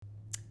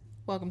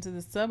Welcome to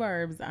the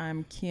suburbs.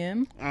 I'm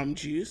Kim. I'm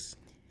Juice,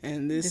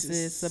 and this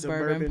is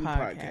Suburban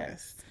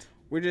Podcast.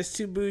 We're just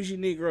two bougie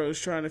Negroes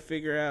trying to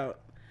figure out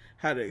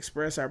how to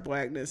express our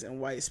blackness in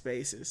white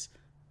spaces.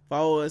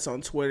 Follow us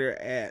on Twitter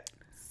at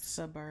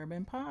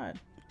Suburban Pod.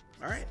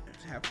 All right,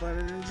 have fun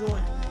and enjoy.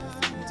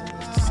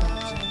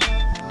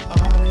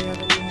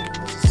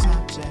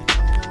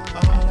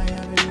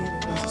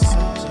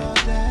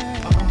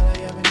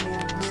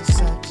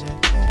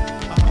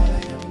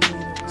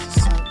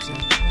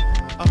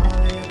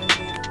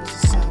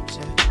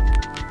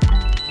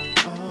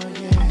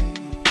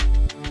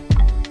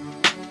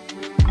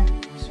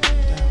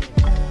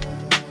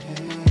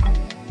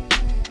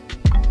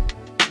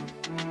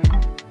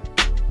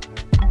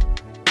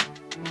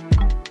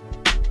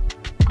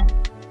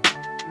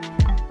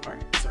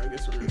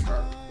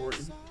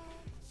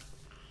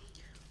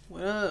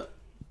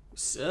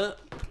 What's up?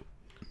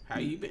 How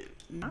you been?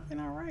 I've been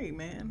alright,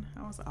 man.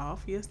 I was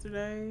off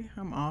yesterday.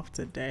 I'm off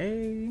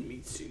today. Me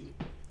too.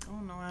 I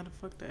don't know how the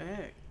fuck to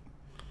act.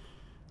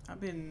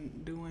 I've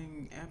been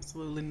doing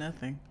absolutely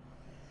nothing.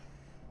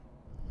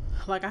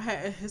 Like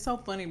it's so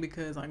funny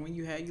because like when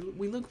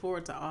we look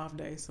forward to off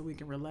days so we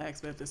can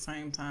relax, but at the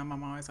same time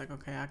I'm always like,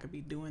 okay, I could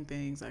be doing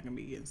things, I can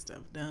be getting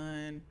stuff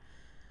done.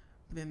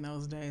 But then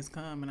those days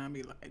come and I'll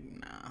be like,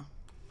 nah.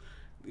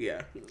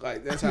 Yeah,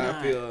 like that's how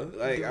I feel.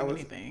 Like I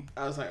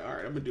was like, all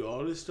right, I'm gonna do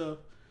all this stuff.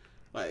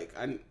 Like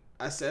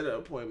I set an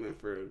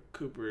appointment for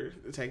Cooper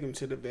to take him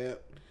to the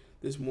vet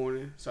this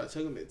morning, so I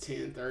took him at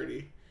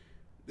 10:30.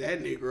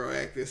 That Negro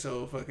acted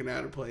so fucking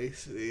out of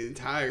place the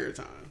entire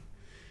time,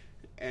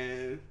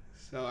 and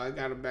so I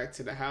got him back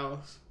to the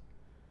house,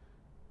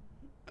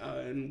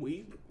 and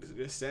we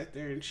just sat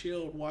there and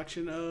chilled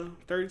watching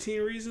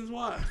 13 Reasons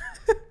Why.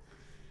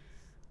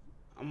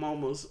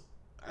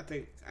 I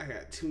think I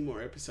got 2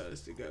 more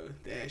episodes to go.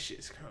 That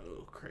shit's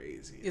so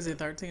crazy. Is it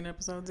 13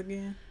 episodes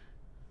again?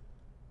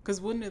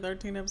 Because wasn't it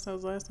 13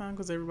 episodes last time?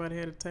 Because everybody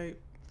had a tape.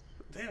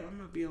 Damn, I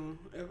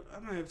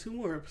might have 2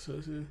 more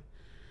episodes.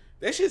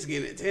 That shit's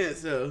getting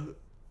intense, though.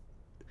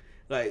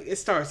 Like, it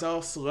starts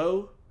off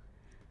slow,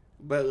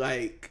 but,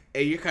 like,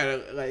 and you're kind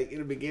of, like, in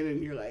the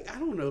beginning, you're like, I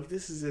don't know if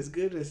this is as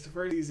good as the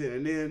first season.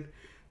 And then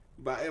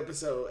by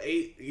episode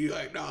 8, you're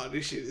like, nah,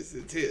 this shit is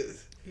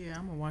intense. Yeah,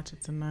 I'm going to watch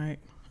it tonight.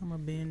 I'm going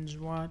to binge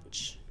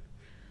watch.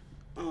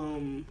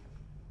 Okay.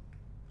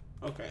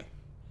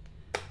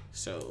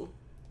 So,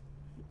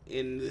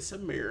 in this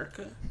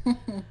America,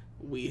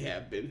 we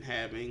have been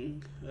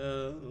having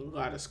a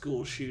lot of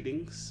school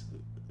shootings.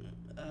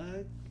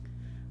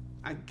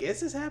 I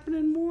guess it's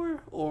happening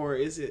more, or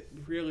is it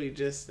really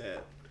just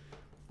that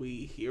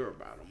we hear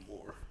about them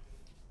more?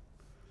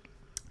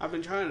 I've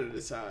been trying to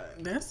decide.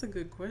 That's a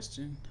good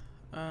question.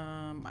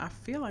 I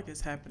feel like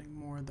it's happening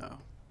more, though.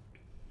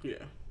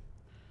 Yeah.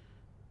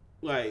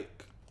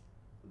 Like,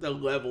 the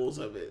levels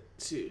of it,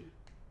 too.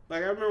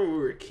 Like, I remember when we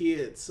were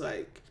kids,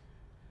 like,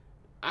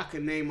 I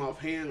could name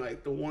offhand,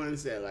 like, the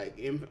ones that, like,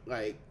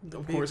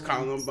 of course,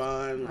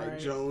 Columbine, like, right.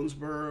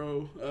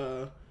 Jonesboro.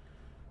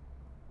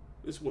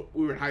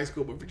 We were in high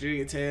school, but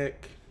Virginia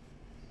Tech.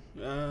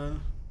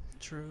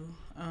 True.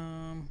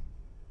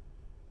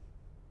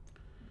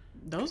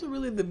 Those are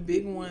really the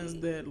big ones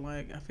that,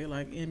 like, I feel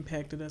like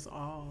impacted us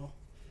all.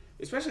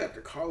 Especially after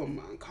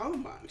Columbine.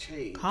 Columbine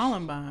changed.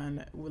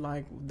 Columbine,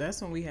 like,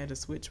 that's when we had to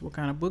switch what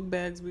kind of book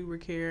bags we were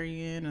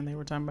carrying, and they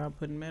were talking about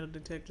putting metal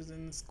detectors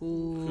in the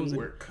schools. Couldn't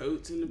wear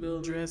coats in the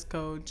building. Dress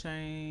code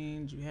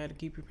change. You had to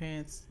keep your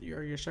pants,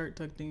 or your shirt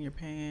tucked in your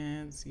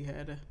pants. You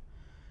had to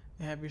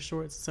have your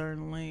shorts a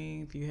certain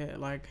length. You had,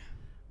 like...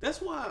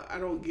 That's why I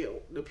don't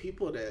get the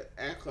people that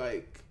act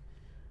like...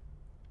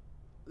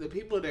 The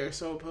people that are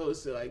so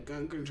opposed to, like,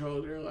 gun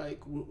control, they're like,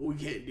 we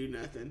can't do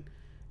nothing.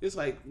 It's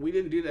like, we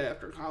didn't do that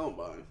after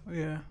Columbine.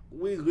 Yeah.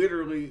 We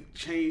literally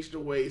changed the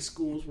way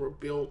schools were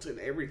built and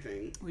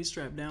everything. We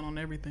strapped down on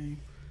everything.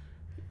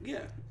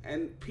 Yeah.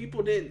 And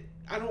people didn't...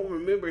 I don't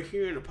remember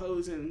hearing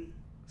opposing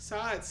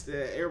sides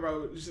that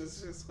everybody was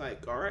just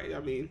like, all right, I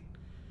mean...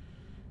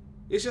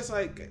 It's just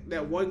like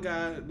that one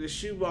guy, the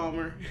shoe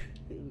bomber,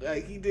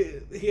 like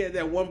he had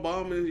that one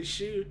bomb in his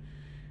shoe,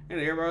 and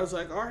everybody was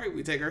like, all right,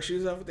 we take our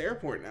shoes off at the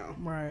airport now.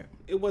 Right.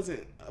 It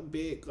wasn't a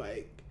big,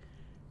 like,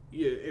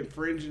 you're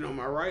infringing on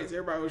my rights.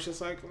 Everybody was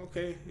just like,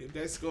 okay,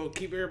 that's going to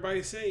keep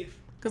everybody safe.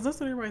 Because that's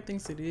what everybody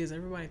thinks it is.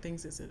 Everybody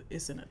thinks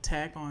it's an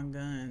attack on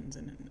guns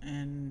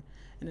and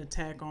an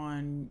attack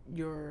on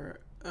your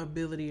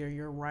ability or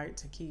your right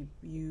to keep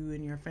you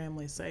and your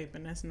family safe,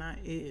 and that's not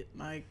it.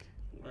 Like...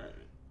 Right.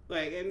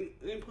 Like,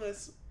 and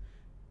plus,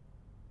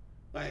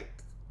 like,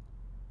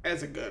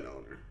 as a gun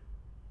owner,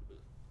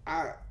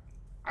 I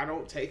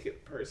don't take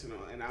it personal,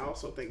 and I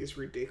also think it's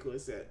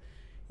ridiculous that,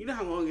 you know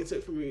how long it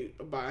took for me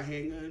to buy a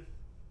handgun?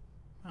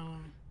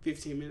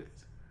 15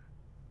 minutes.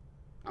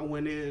 I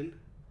went in,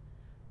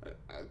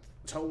 I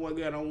told one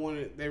gun I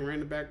wanted, they ran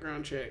the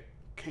background check,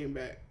 came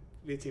back,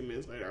 15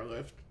 minutes later I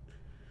left.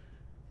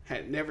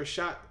 Had never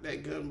shot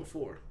that gun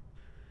before.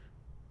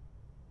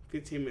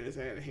 15 minutes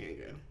I had a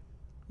handgun.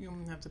 You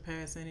don't have to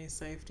pass any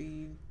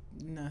safety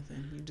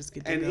Nothing. You just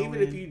get to and go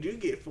even in. if you do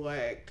get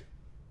flagged,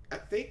 I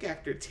think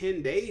after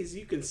 10 days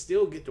you can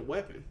still get the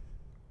weapon.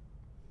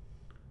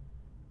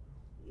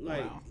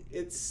 Like, wow.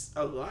 It's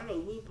a lot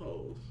of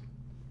loopholes.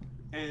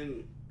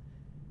 And,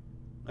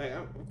 like,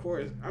 of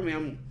course, I mean,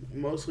 I'm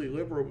mostly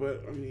liberal,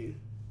 but, I mean,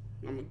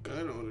 I'm a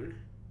gun owner.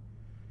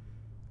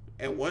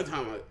 At one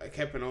time, I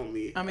kept it on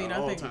me. I mean,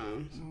 I think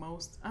times.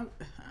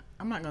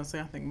 I'm not going to say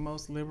I think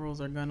most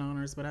liberals are gun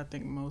owners, but I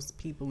think most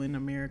people in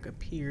America,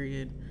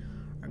 period,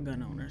 are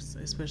gun owners,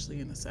 especially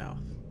in the South.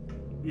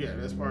 Yeah,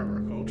 that's part of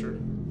our culture.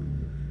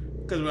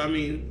 Because, I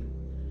mean,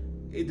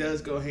 it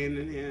does go hand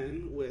in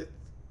hand with,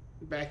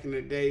 back in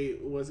the day,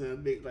 it wasn't a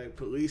big, like,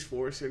 police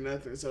force or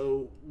nothing.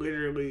 So,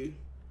 literally,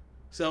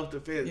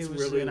 self-defense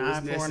really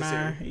was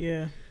necessary.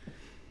 Yeah.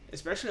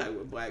 Especially, like,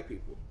 with black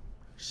people.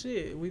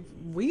 Shit,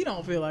 we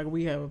don't feel like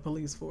we have a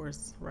police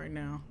force right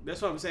now.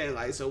 That's what I'm saying.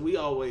 Like, so we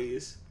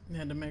always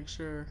had to make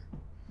sure.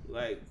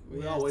 Like,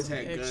 we always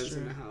had guns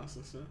in the house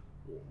and stuff.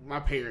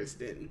 My parents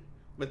didn't,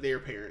 but their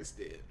parents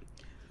did.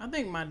 I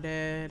think my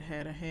dad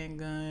had a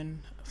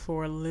handgun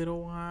for a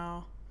little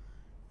while,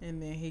 and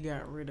then he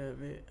got rid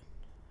of it.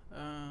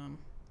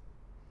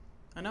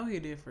 I know he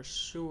did for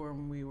sure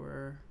when we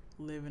were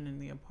living in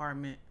the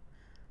apartment.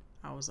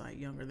 I was like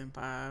younger than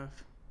 5,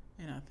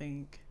 and I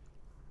think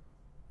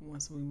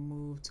once we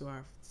moved to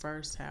our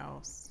first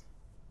house,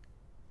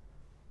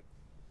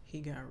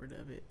 he got rid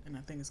of it, and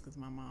I think it's because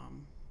my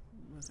mom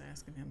was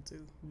asking him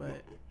to.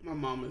 But my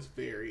mom is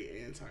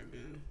very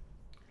anti-gun,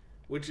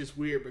 which is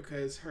weird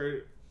because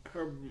her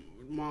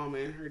mom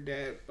and her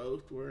dad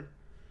both were.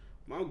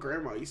 My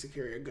grandma used to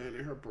carry a gun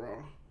in her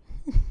bra.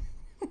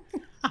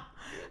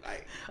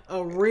 Like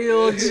a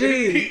real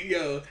G.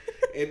 Yo,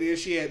 and then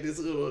she had this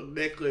little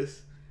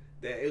necklace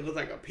that it was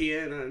like a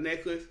pin on a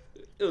necklace.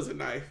 It was a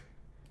knife.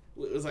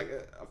 It was like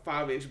a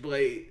 5-inch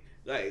blade.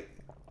 Like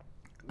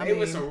they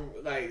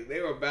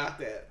were about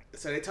that.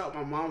 So they taught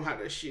my mom how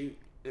to shoot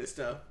and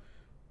stuff.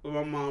 But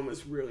my mom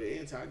is really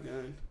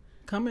anti-gun.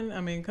 Coming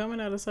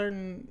out of a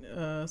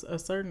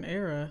certain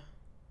era,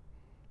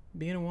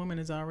 being a woman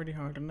is already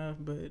hard enough,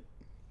 but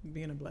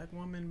being a black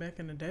woman back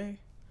in the day,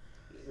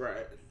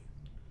 right?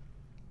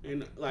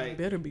 And like, you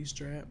better be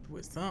strapped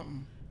with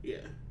something.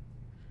 Yeah.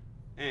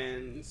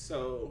 And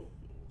so,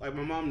 like,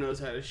 my mom knows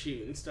how to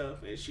shoot and stuff,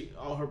 and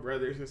all her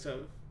brothers and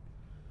stuff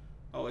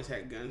always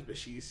had guns, but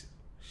she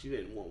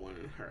didn't want one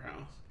in her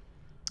house.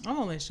 I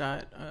only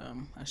shot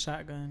a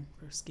shotgun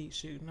for skeet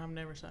shooting. I've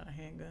never shot a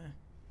handgun.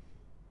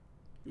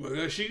 You want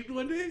to go shoot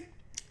one day?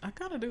 I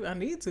kind of do. I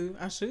need to.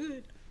 I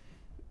should.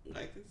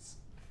 Like,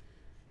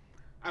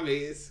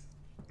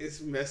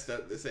 it's messed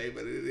up to say,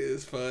 but it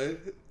is fun.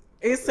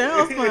 It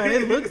sounds fun.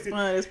 It looks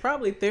fun. It's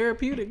probably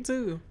therapeutic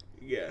too.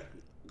 Yeah,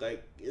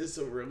 like it's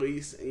a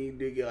release, and you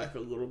do get like a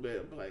little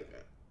bit of like,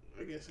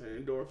 I guess,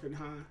 an endorphin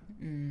high.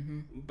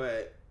 Mm-hmm.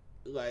 But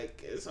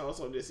like, it's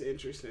also just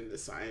interesting the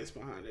science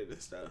behind it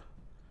and stuff.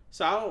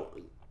 So I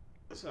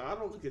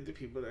don't look at the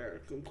people that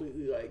are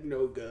completely like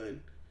no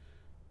gun.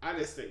 I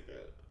just think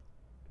that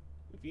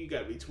if you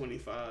gotta be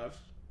 25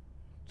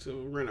 to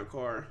rent a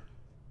car,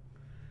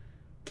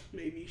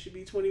 maybe you should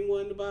be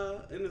 21 to buy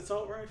an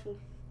assault rifle.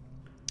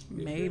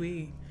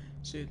 Maybe.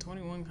 Shit,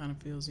 21 kind of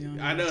feels young.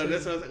 I know,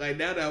 that's what I was like.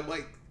 Now that I'm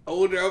like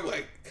older, I'm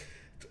like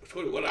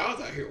 21. I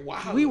was out here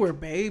wild. We were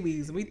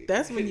babies.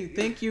 That's when you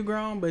think you're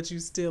grown, but you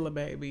still a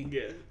baby.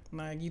 Yeah.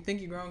 Like, you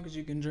think you're grown because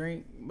you can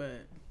drink,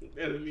 but that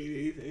doesn't mean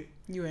anything.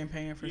 You ain't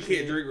paying for shit. You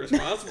can't drink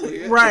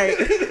responsibly. Right.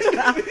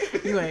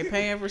 You ain't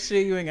paying for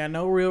shit. You ain't got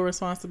no real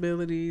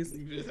responsibilities.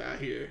 You just out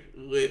here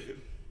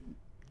living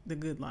the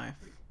good life.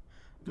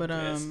 The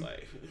best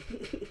life.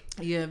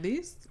 Yeah,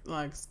 these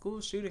like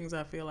school shootings,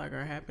 I feel like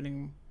are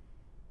happening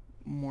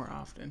more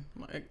often.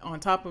 Like, on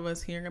top of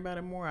us hearing about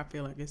it more, I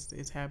feel like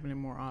it's happening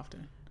more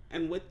often.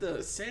 And with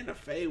the Santa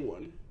Fe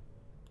one,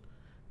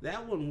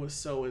 that one was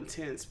so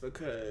intense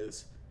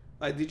because,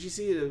 like, did you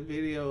see the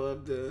video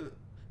of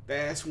they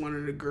asked one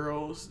of the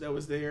girls that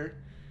was there?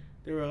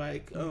 They were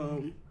like,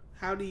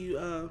 how do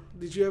you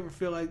did you ever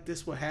feel like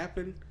this would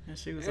happen? And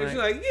she was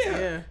like,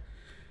 yeah.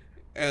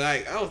 And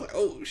like, I was like,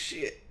 oh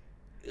shit.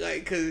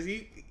 Like, cause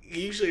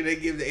usually they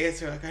give the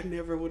answer like, I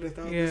never would have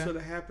thought this would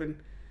have happened,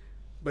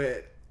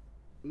 but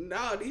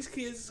no, these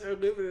kids are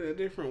living in a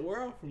different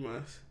world from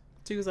us.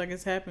 She was like,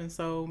 it's happened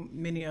so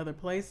many other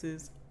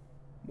places.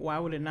 Why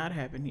would it not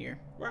happen here?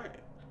 Right.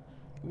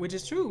 Which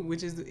is true.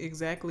 Which is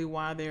exactly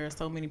why there are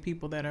so many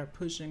people that are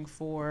pushing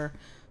for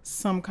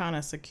some kind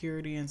of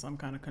security and some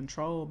kind of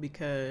control,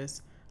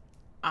 because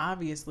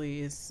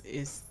obviously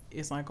it's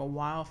like a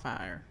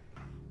wildfire.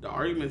 The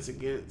arguments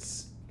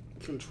against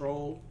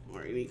control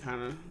or any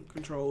kind of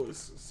control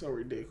is so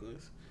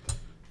ridiculous,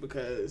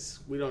 because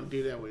we don't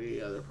do that with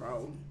any other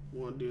problem. We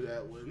won't do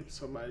that when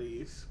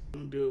somebody's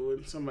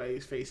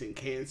facing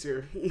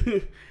cancer.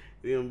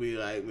 They're gonna be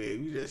like,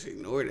 man, you just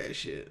ignore that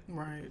shit.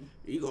 Right.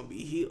 You're gonna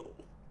be healed.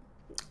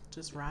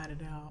 Just ride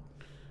it out.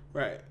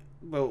 Right.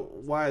 But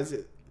why is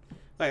it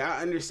like,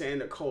 I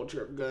understand the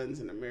culture of guns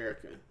in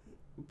America,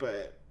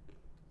 but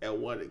at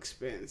what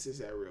expense is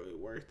that really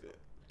worth it?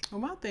 Well,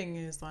 my thing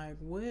is like,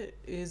 what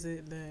is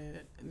it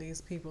that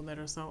these people that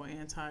are so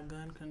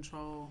anti-gun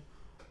control,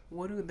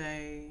 what do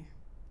they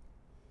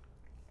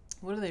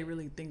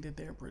really think that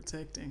they're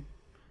protecting?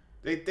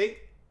 They think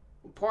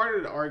part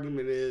of the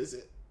argument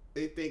is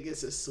they think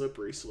it's a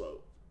slippery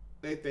slope.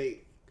 They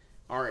think,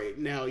 all right,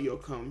 now you'll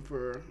come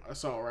for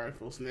assault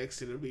rifles,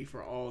 next it'll be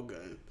for all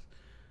guns.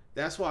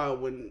 That's why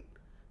when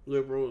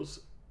liberals,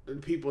 the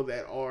people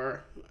that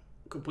are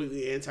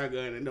completely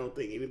anti-gun and don't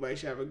think anybody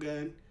should have a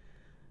gun,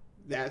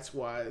 that's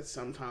why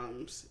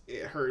sometimes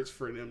it hurts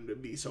for them to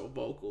be so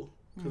vocal.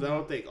 Because I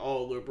don't think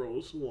all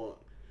liberals want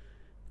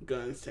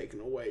guns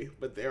taken away,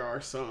 but there are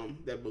some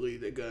that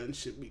believe that guns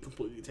should be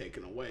completely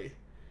taken away.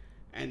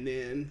 And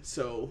then,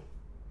 so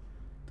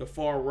the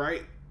far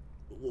right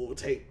will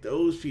take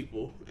those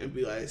people and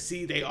be like,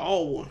 see, they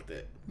all want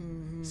that.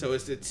 Mm-hmm. So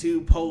it's the two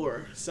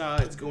polar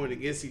sides going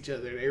against each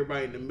other, and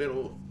everybody in the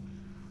middle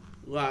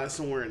lies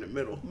somewhere in the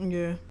middle.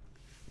 Yeah.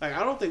 Like,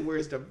 I don't think we're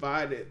as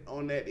divided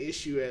on that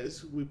issue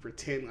as we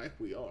pretend like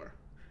we are.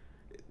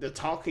 The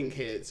talking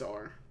heads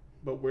are,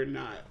 but we're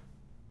not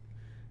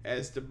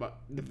as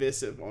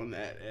divisive on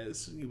that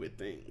as you would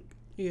think.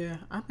 Yeah,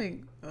 I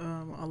think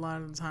a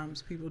lot of the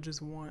times people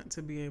just want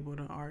to be able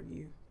to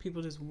argue.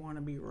 People just want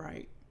to be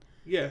right.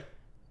 Yeah.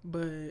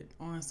 But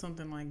on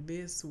something like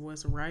this,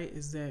 what's right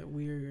is that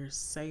we're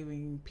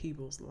saving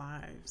people's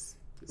lives.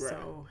 Right.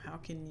 So how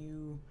can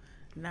you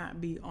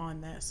not be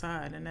on that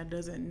side? And that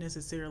doesn't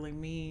necessarily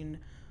mean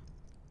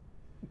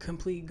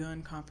complete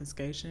gun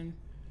confiscation.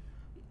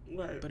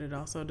 Right. But it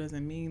also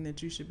doesn't mean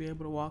that you should be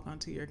able to walk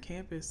onto your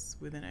campus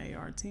with an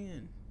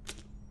AR-10.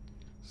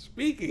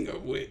 Speaking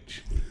of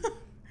which,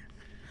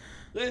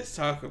 let's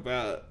talk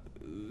about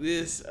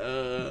this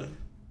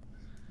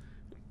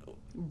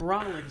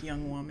brolic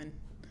young woman.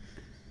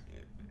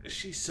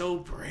 She's so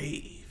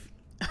brave.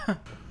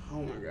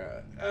 Oh my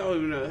God. I don't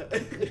even know.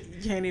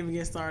 You can't even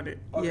get started.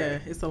 Okay. Yeah,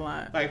 it's a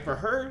lot. Like, for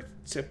her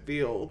to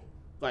feel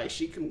like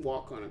she can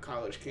walk on a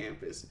college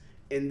campus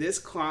in this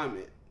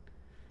climate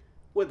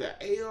with an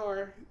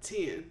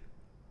AR-10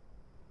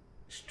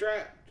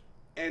 strapped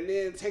and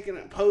then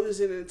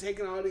posing and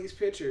taking all these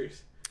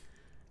pictures.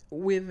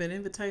 With an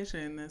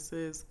invitation that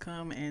says,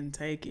 come and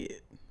take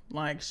it.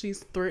 Like,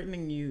 she's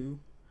threatening you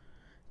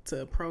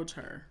to approach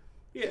her.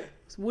 Yeah.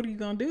 So what are you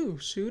going to do?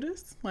 Shoot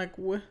us? Like,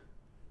 what?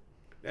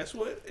 That's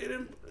what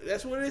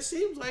it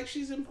seems like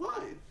she's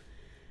implying.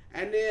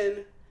 And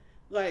then,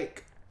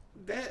 like,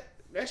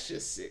 that's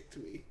just sick to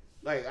me.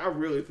 Like, I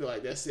really feel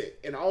like that's sick.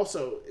 And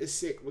also, it's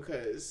sick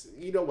because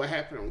you know what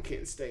happened on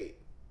Kent State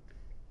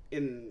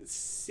in the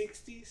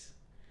 60s?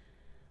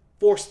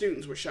 4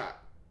 students were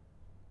shot.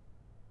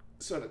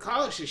 So the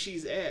college that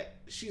she's at,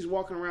 she's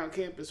walking around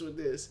campus with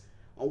this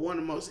on one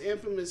of the most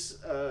infamous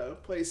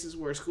places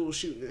where school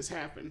shooting has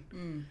happened.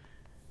 Mm.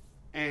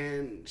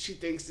 And she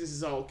thinks this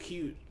is all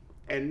cute.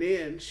 And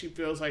then she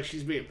feels like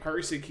she's being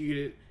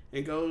persecuted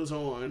and goes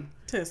on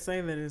to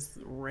say that it's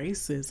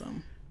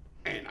racism.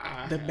 And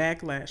the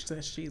backlash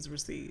that she's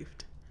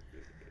received.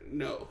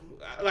 No.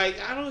 Like,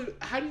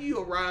 how do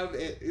you arrive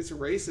at it's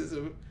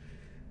racism?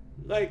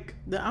 Like,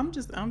 I'm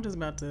just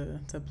about to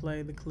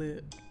play the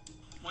clip.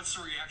 What's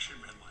the reaction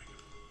been like?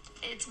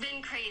 It's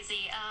been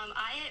crazy.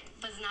 I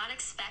was not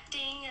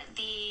expecting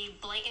the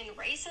blatant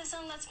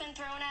racism that's been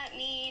thrown at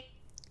me.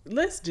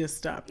 Let's just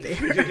stop there.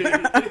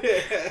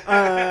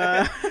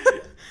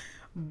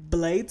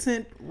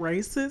 Blatant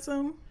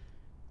racism,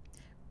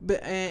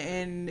 but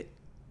and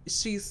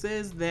she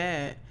says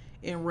that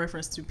in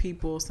reference to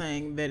people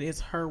saying that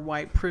it's her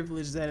white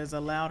privilege that has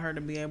allowed her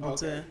to be able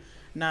to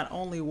not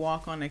only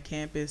walk on a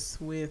campus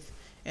with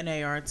an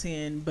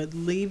AR-10, but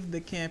leave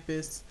the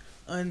campus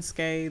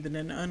unscathed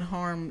and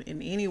unharmed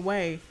in any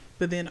way,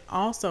 but then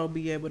also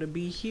be able to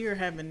be here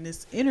having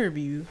this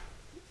interview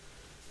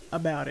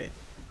about it.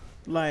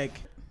 Like,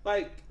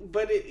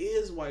 but it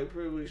is white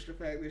privilege, the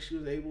fact that she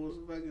was able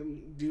to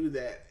fucking do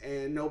that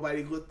and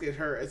nobody looked at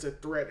her as a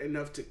threat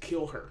enough to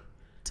kill her.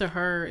 To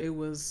her, it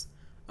was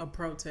a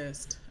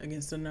protest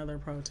against another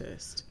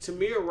protest.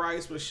 Tamir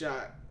Rice was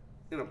shot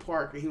in a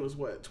park and he was,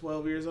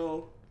 12 years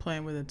old?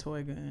 Playing with a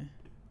toy gun.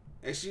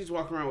 And she's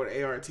walking around with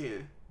an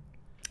AR-10.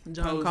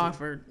 John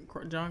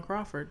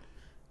Crawford,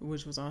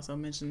 which was also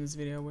mentioned in this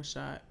video, was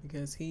shot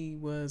because he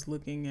was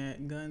looking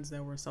at guns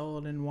that were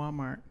sold in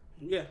Walmart.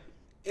 Yeah.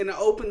 In an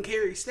open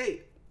carry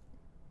state.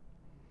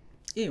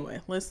 Anyway,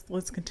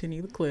 let's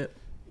continue the clip.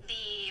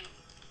 The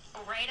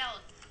write out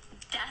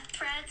death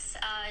threats,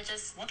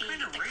 just what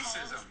kind of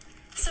racism? Calls.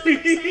 So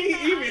they're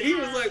saying that he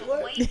was like,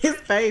 what? His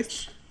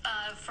face.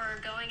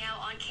 For going out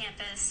on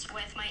campus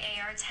with my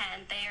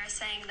AR-10, they are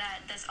saying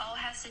that this all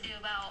has to do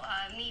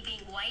about me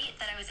being white,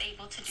 that I was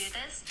able to do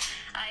this.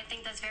 I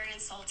think that's very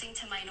insulting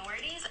to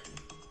minorities.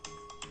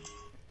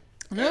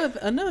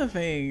 Another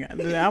thing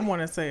that I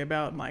want to say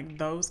about like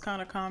those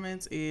kind of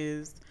comments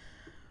is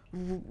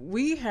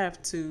we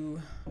have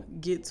to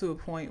get to a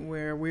point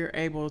where we're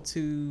able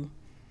to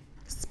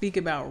speak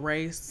about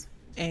race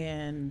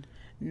and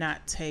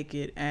not take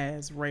it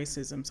as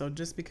racism. So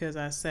just because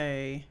I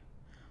say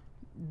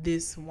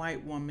this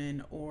white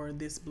woman or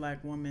this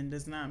black woman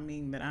does not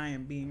mean that I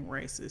am being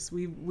racist.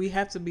 We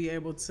have to be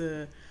able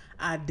to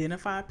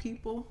identify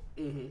people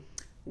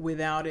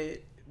without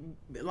it.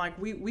 Like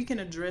we can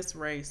address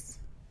race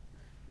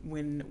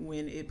when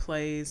it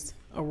plays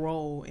a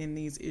role in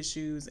these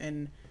issues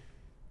and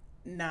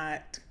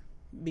not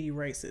be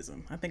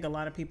racism. I think a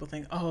lot of people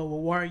think, oh,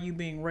 well, why are you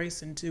being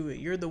racist into it?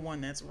 You're the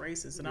one that's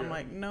racist. And I'm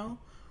like, no,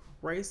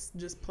 race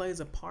just plays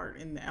a part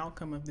in the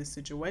outcome of this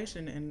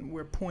situation, and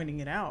we're pointing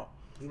it out.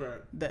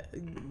 Right. That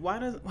why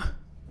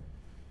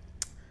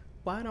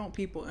don't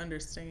people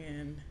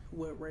understand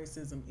what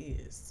racism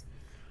is?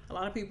 A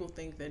lot of people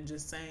think that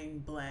just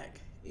saying black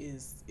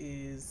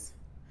is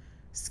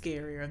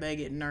scary, or they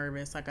get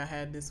nervous. Like I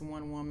had this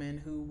one woman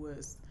who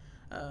was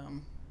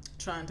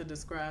trying to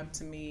describe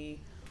to me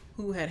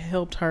who had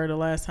helped her the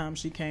last time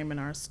she came in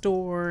our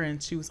store,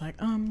 and she was like,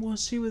 well,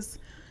 she was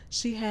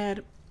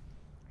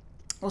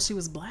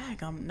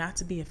black. Not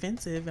to be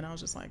offensive, and I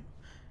was just like,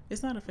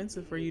 it's not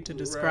offensive for you to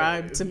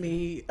describe to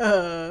me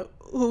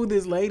who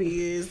this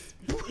lady is.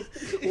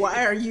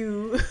 Why are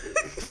you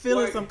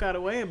feeling some kind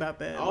of way about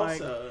that?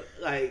 Also,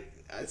 like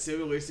a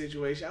similar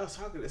situation, I was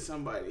talking to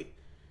somebody,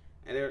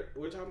 and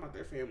we're talking about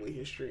their family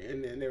history,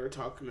 and then they were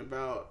trying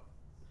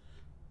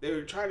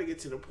to get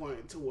to the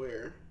point to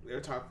where they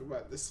were talking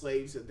about the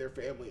slaves that their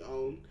family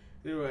owned.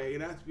 They were like,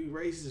 not to be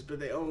racist, but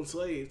they own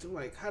slaves. I'm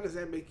like, how does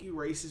that make you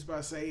racist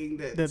by saying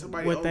that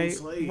somebody owns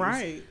slaves?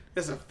 Right.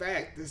 That's a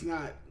fact. That's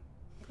not.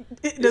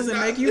 It doesn't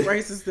make you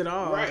racist at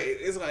all. Right.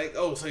 It's like,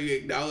 oh, so you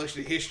acknowledge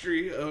the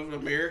history of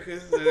America,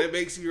 so that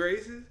makes you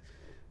racist?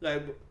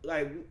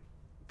 Like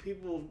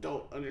people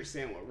don't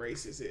understand what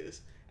racist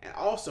is. And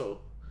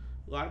also,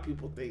 a lot of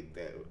people think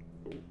that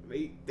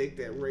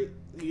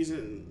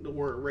using the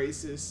word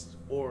racist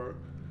or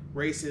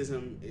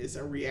racism is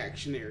a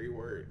reactionary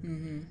word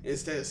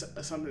instead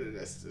of something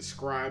that's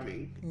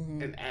describing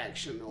an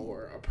action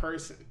or a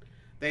person.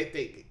 They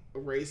think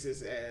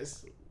racist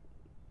as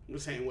the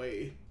same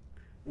way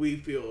we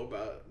feel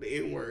about the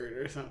N-word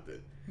or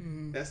something.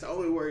 That's the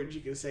only word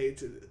you can say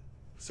to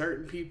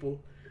certain people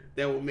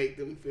that will make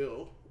them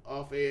feel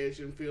off edge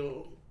and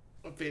feel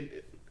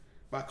offended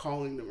by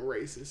calling them a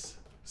racist.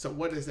 So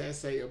what does that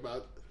say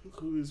about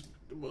who's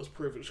the most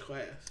privileged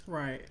class?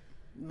 Right.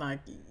 Like,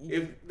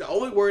 if the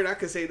only word I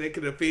can say that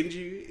could offend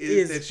you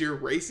is that you're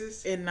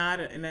racist, and not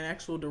in an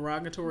actual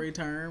derogatory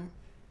term,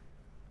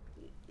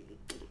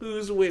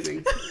 who's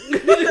winning?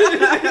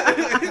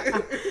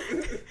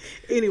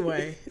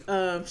 Anyway,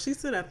 she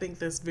said, I think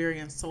that's very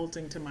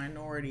insulting to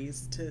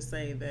minorities to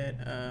say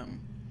that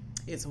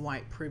it's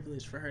white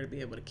privilege for her to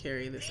be able to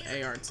carry this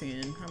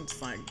AR-10. I'm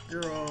just like,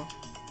 girl,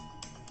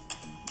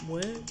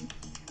 what?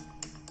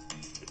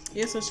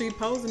 Yeah, so she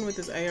posing with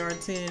this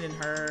AR-10 and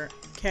her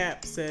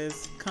cap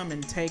says, come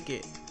and take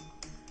it.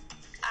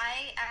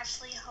 I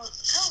actually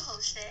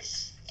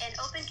co-hosted an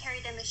open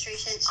carry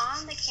demonstration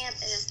on the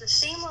campus, the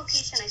same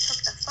location I took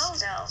the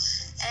photo,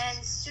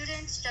 and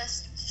students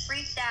just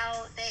freaked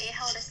out. They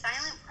held a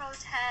silent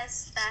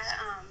protest that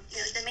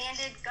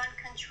demanded gun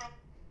control.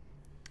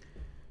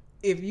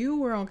 If you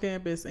were on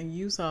campus and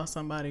you saw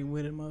somebody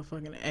with a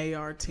motherfucking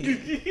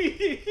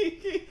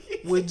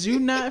AR-10, would you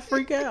not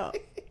freak out?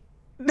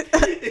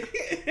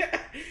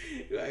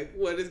 Like,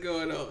 what is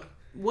going on?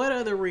 What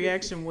other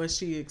reaction was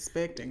she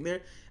expecting?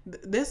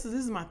 This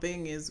is my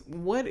thing, is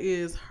what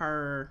is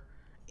her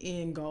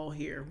end goal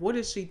here? What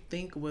did she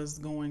think was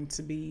going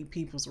to be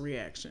people's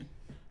reaction?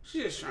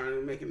 She's just trying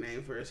to make a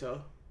name for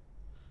herself.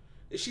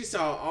 She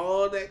saw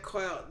all that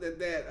clout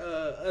that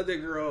other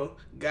girl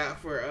got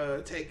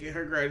for taking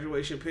her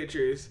graduation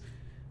pictures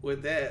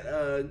with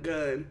that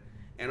gun,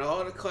 and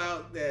all the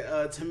clout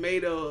that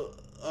tomato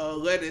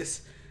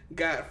lettuce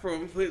got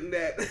from putting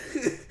that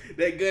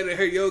that gun in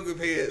her yoga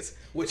pants,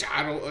 which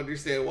I don't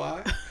understand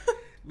why,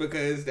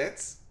 because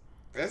that's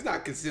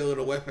not concealing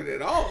a weapon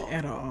at all.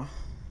 At all.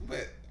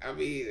 But I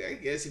mean, I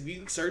guess if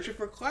you searching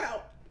for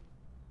clout.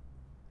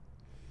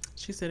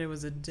 She said it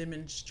was a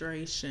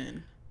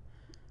demonstration,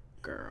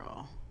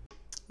 girl.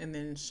 And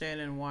then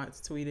Shannon Watts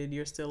tweeted,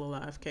 "You're still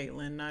alive,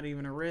 Caitlin. Not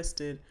even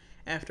arrested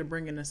after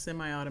bringing a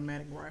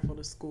semi-automatic rifle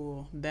to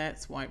school.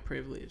 That's white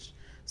privilege."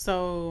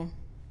 So,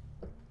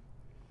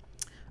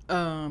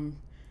 I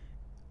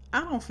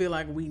don't feel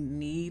like we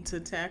need to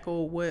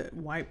tackle what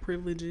white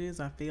privilege is.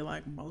 I feel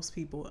like most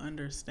people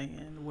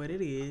understand what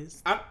it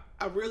is. I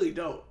really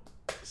don't.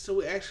 So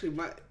we actually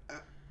might.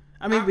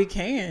 We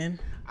can.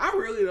 I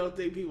really don't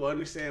think people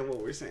understand what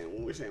we're saying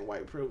when we're saying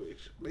white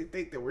privilege. They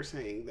think that we're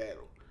saying that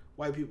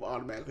white people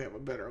automatically have a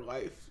better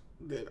life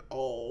than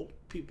all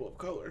people of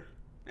color.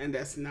 And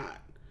that's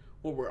not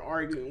what we're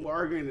arguing. We're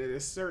arguing that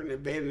there's certain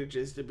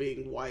advantages to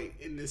being white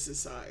in this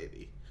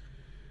society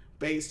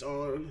based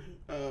on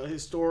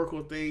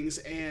historical things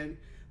and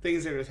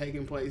things that are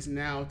taking place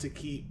now to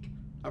keep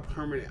a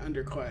permanent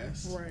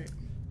underclass. Right.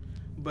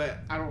 But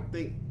I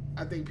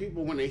think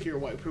people, when they hear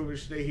white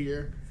privilege, they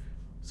hear,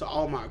 so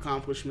all my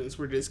accomplishments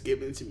were just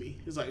given to me.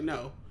 It's like,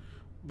 no,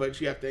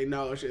 but you have to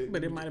acknowledge it.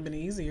 But it might have been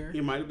easier.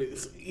 It might have been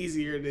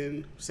easier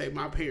than, say,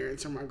 my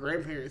parents or my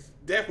grandparents.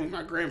 Definitely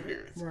my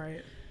grandparents.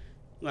 Right.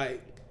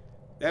 Like,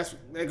 that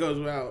goes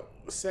without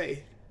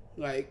say.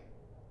 Like,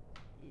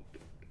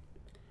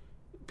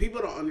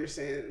 people don't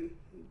understand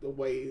the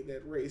way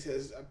that race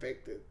has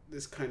affected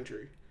this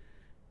country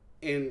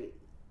in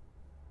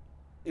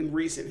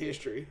recent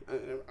history.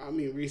 I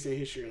mean, recent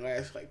history in the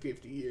last,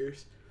 50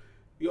 years.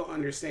 You'll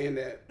understand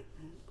that,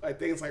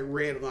 things like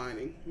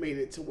redlining made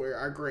it to where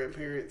our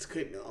grandparents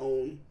couldn't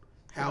own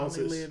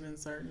houses. Only live in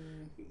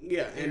certain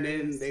areas. And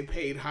then they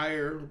paid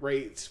higher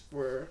rates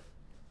for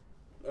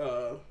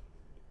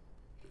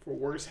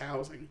worse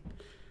housing.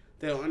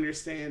 They'll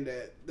understand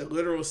that the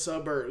literal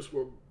suburbs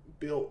were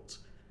built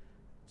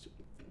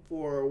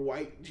for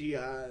white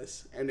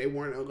GIs, and they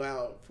weren't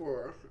allowed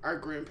for our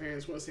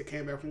grandparents once they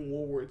came back from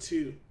World War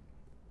II.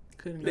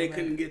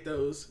 Couldn't get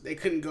those. They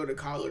couldn't go to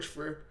college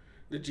for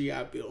the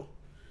GI Bill.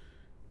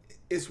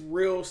 It's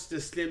real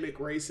systemic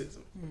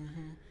racism.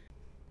 Mm-hmm.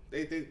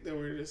 They think that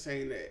we're just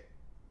saying that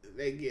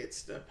they get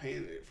stuff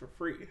handed for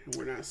free, and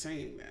we're not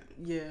saying that.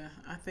 Yeah,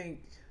 I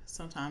think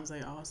sometimes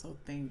they also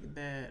think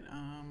that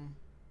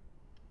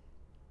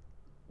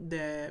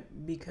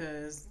that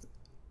because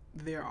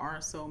there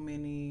are so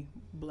many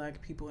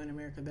black people in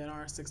America that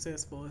are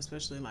successful,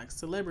 especially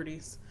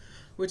celebrities,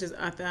 which is,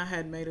 I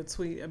had made a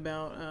tweet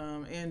about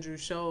Andrew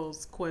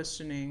Schultz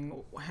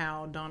questioning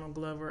how Donald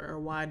Glover, or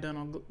why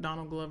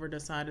Donald Glover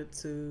decided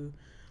to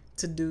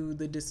do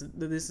the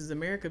This Is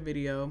America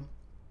video,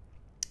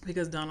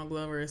 because Donald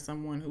Glover is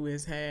someone who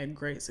has had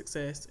great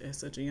success at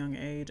such a young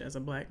age as a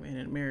black man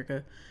in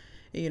America.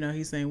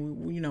 He's saying,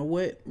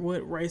 what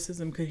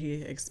racism could he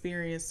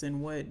experience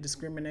and what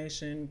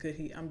discrimination could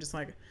he... I'm just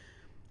like,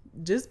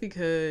 just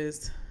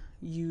because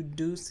you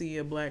do see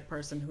a black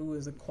person who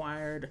has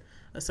acquired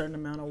a certain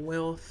amount of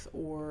wealth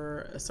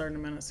or a certain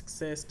amount of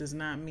success does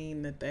not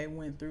mean that they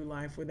went through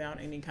life without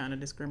any kind of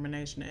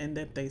discrimination, and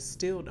that they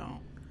still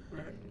don't.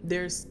 Right.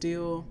 There's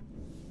still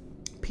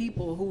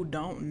people who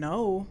don't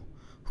know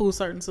who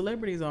certain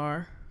celebrities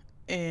are,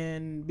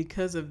 and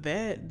because of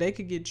that, they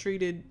could get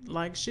treated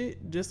like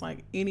shit, just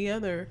like any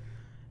other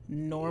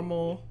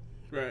normal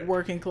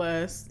working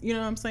class. You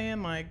know what I'm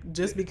saying?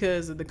 Just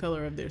because of the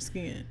color of their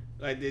skin.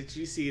 Did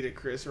you see the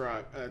Chris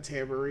Rock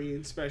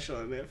Tambourine special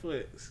on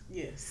Netflix?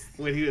 Yes.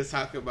 When he was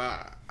talking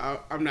about,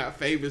 I'm not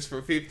famous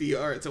for 50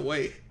 yards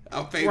away.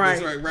 I'm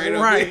famous right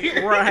over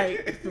here.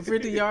 Right. For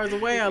 50 yards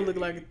away, I look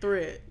like a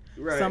threat.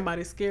 Right.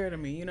 Somebody's scared of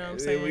me. You know what I'm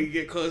saying? When you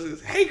get close,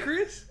 it's, hey,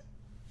 Chris.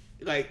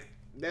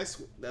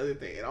 That's the other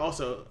thing. And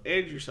also,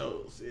 Andrew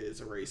Schultz is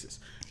a racist.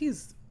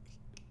 He's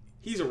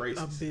a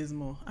racist.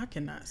 Abysmal. I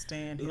cannot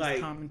stand his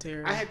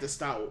commentary. I had to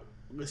stop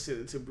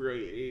listening to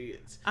Brilliant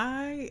Idiots.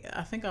 I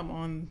think I'm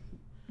on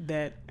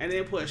that. And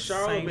then plus,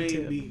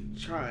 Charlamagne be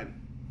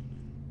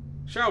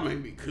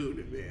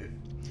cooning,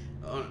 man.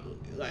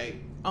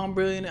 On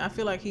Brilliant, I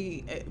feel like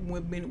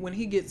when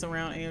he gets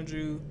around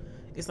Andrew,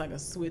 it's like a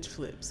switch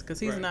flips, because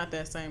he's not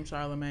that same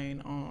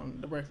Charlamagne on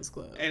The Breakfast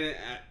Club. And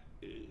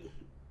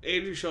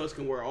Andrew Schultz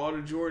can wear all the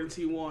Jordans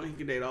he wants. He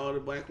can date all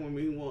the black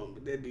women he wants,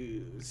 but that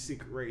dude is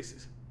secret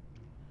racist.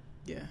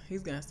 Yeah,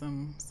 he's got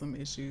some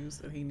issues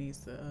that he needs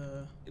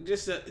to.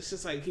 It's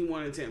just like he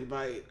wanted to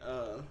invite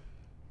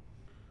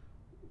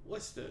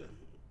what's the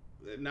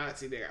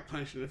Nazi that got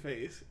punched in the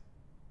face?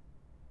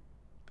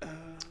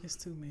 It's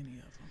too many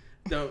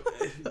of them.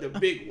 The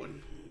big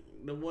one,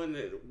 the one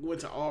that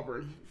went to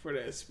Auburn for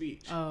that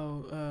speech.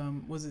 Oh,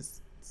 was it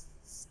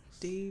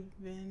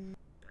Stephen?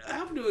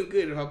 I'm doing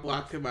good if I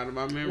blocked him out of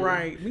my memory.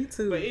 Right, me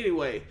too. But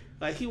anyway,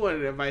 he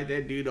wanted to invite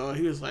that dude on.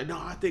 He was like, no,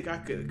 I think I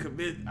could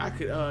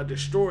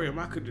destroy him.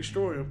 I could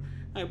destroy him.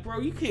 Like, bro,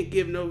 you can't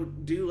give no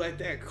dude like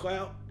that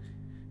clout.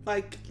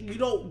 You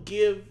don't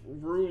give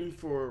room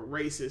for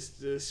racists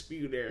to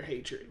spew their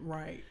hatred.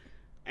 Right.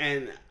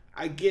 And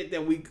I get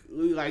that we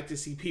like to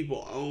see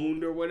people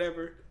owned or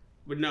whatever,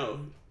 but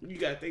no, you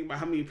got to think about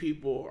how many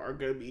people are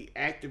going to be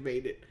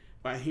activated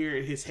by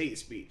hearing his hate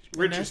speech.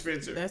 Richard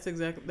Spencer. That's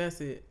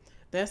it.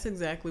 That's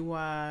exactly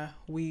why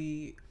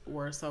we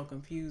were so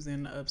confused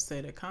and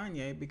upset at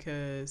Kanye,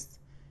 because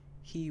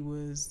he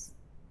was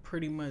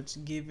pretty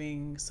much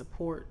giving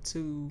support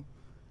to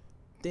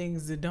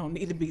things that don't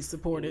need to be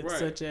supported,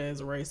 such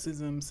as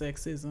racism,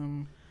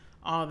 sexism,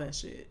 all that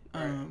shit.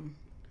 Right.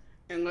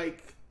 And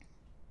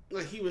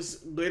he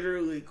was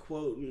literally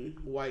quoting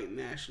white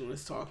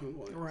nationalist talking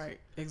points. Right,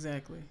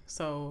 exactly.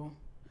 So,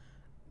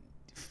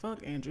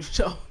 fuck Andrew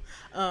Schultz.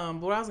 But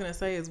what I was going to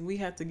say is we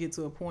have to get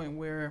to a point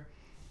where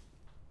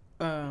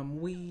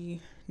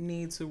we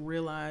need to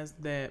realize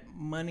that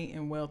money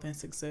and wealth and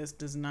success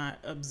does not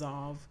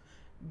absolve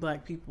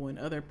black people and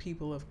other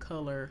people of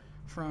color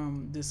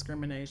from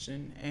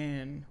discrimination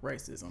and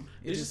racism.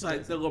 It's just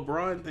like the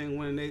LeBron thing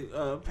when they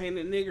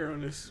painted nigger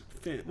on his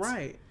fence.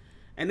 Right.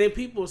 And then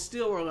people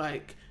still were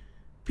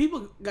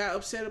people got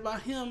upset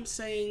about him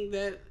saying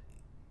that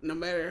no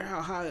matter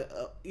how high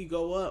you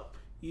go up,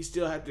 you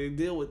still have to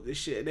deal with this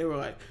shit. They were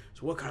like,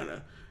 so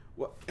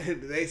what?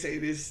 They say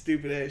this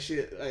stupid ass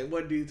shit.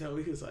 One dude told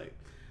me, he was like,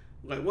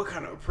 Like, what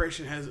kind of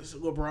oppression has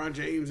LeBron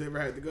James ever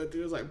had to go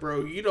through? It's like,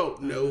 bro, you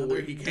don't know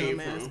where he came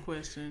from.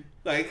 Question.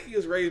 Like, he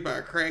was raised by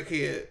a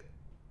crackhead.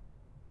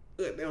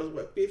 Look, that was,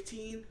 what,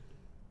 15?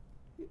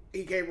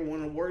 He came from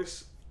one of the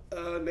worst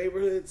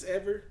neighborhoods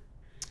ever.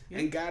 Yep.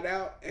 And got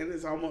out, and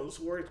it's almost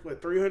worth,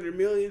 what, $300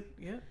 million?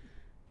 Yep.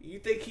 You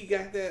think he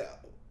got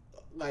that,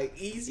 like,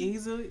 easy?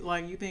 Easily?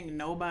 Like, you think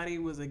nobody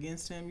was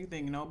against him? You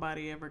think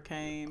nobody ever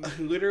came?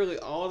 Literally,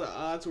 all the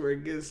odds were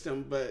against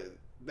him, but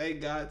they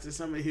got to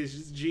some of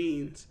his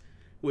genes,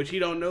 which he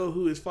don't know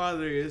who his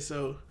father is,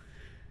 so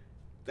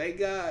they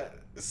got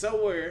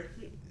somewhere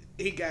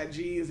he got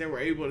genes that were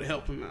able to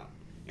help him out.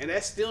 And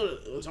that still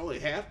was only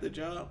half the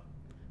job.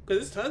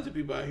 Because there's tons of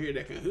people out here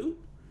that can hoop.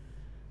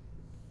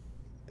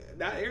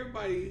 Not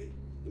everybody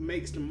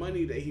makes the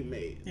money that he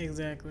made.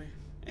 Exactly.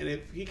 And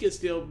if he could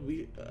still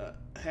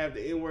have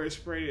the N-word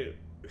spray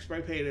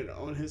painted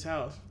on his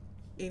house.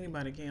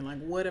 Anybody can. Like,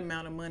 what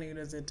amount of money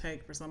does it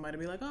take for somebody to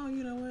be like, oh,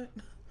 you know what?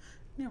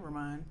 Never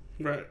mind.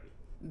 Right.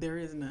 There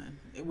is none.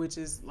 Which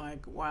is,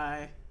 like,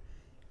 why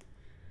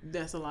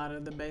that's a lot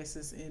of the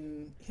basis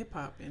in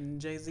hip-hop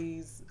and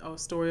Jay-Z's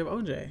story of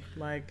OJ.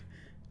 Like,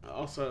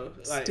 also,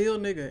 like, still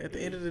nigga at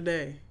the end of the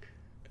day.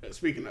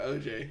 Speaking of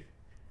OJ,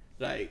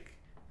 like,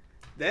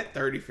 that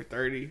 30 for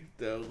 30,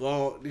 the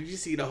long, did you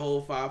see the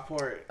whole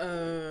 5-part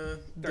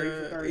 30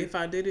 for 30? If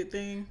I Did It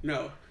thing?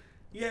 No.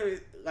 Yeah,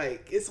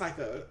 like, it's like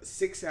a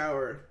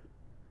 6-hour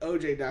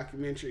OJ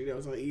documentary that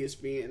was on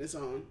ESPN. It's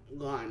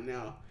online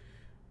now.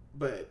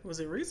 But was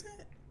it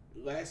recent?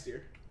 Last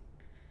year.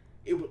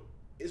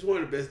 It's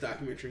one of the best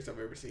documentaries I've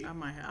ever seen.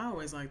 I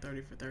always like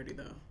 30 for 30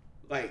 though.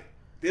 Like,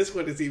 this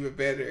one is even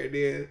better, and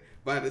then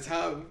by the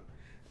time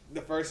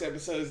the first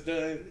episode is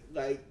done,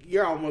 like,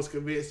 you're almost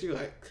convinced. You're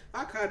like,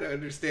 I kind of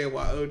understand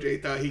why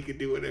OJ thought he could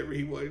do whatever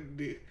he wanted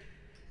to do.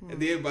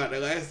 And then by the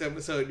last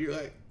episode, you're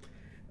like,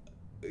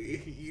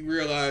 you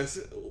realize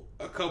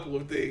a couple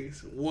of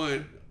things.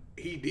 One,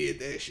 he did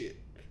that shit.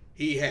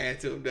 He had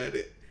to have done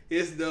it.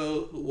 There's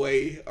no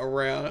way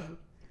around.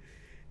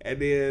 And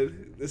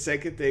then the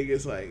second thing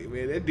is like,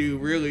 man, that dude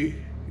really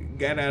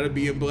got out of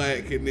being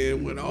black and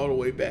then went all the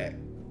way back.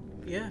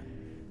 Yeah.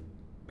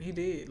 He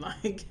did.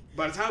 Like,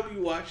 by the time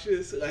you watch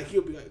this, like,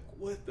 you'll be like,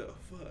 what the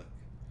fuck?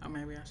 Oh,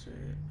 maybe I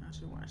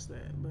should watch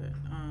that. But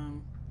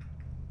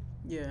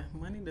yeah,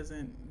 money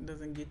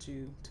doesn't get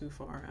you too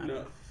far out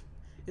of,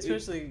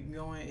 especially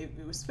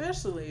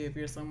if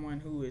you're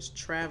someone who is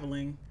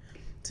traveling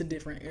to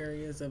different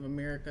areas of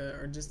America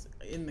or just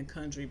in the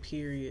country,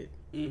 period.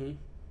 Mm-hmm.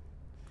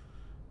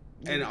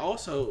 And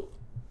also,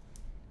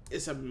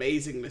 it's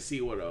amazing to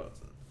see what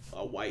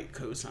a white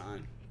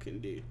cosign can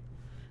do.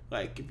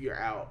 Like, if you're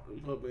out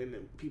in public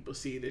and people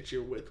see that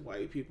you're with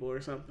white people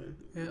or something,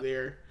 yep,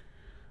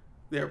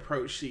 their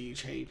approach to you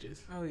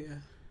changes. Oh, yeah.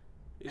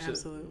 It's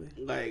absolutely. Just,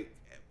 like,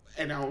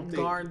 and I don't think...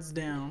 Guards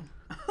down.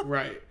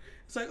 Right.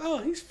 It's like, oh,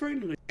 he's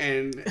friendly.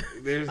 And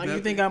there's like,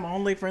 you think I'm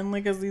only friendly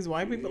because these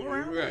white people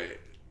around? Right.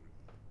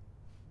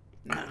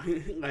 Nah.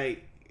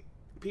 Like,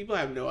 people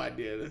have no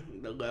idea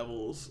the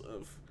levels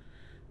of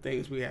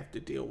things we have to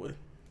deal with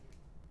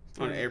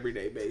on an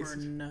everyday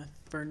basis.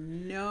 For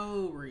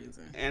no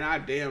reason. And I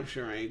damn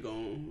sure ain't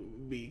gonna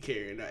be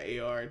carrying an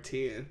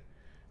AR-10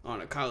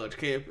 on a college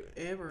campus.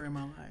 Ever in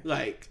my life.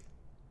 Like,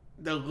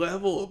 the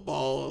level of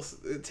balls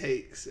it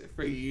takes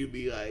for you to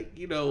be like,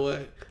 you know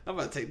what? I'm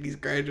about to take these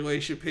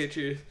graduation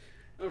pictures.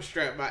 I'm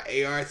strapped my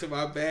AR to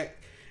my back.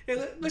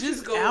 And let's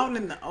just go out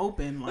in the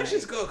open. Like, let's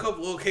just go a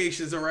couple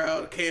locations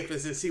around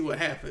campus and see what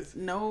happens.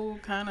 No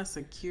kind of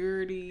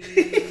security.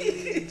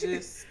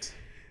 Just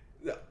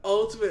the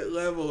ultimate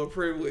level of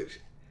privilege.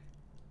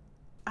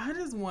 I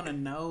just want to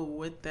know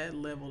what that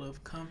level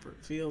of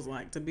comfort feels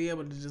like, to be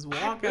able to just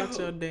walk out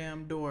your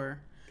damn door.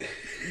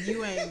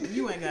 You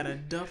ain't got a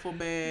duffel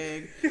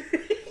bag.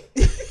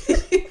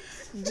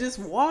 Just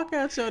walk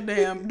out your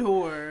damn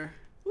door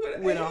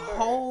with a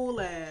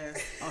whole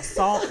ass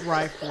assault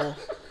rifle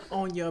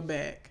on your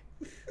back.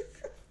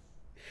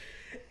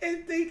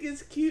 And think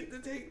it's cute to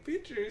take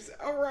pictures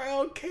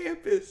around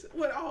campus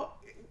when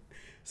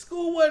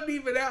school wasn't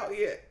even out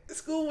yet.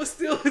 School was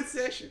still in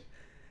session.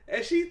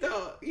 And she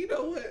thought, you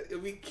know what,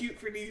 it'd be cute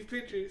for these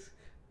pictures.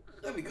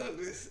 Let me go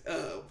just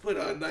put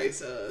on a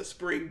nice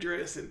spring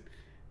dress and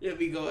let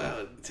me go out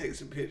and take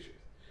some pictures.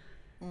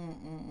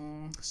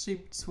 She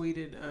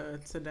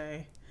tweeted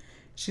today.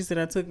 She said,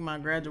 I took my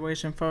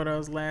graduation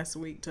photos last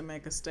week to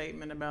make a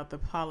statement about the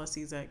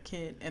policies at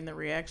Kent, and the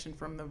reaction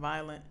from the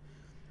violent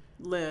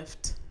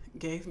left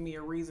gave me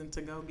a reason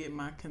to go get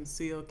my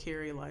concealed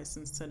carry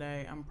license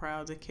today. I'm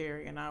proud to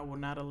carry, and I will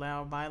not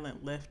allow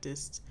violent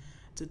leftists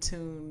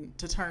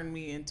to turn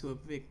me into a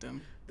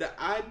victim.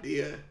 The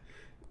idea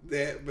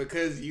that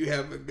because you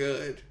have a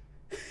gun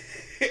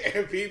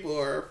and people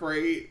are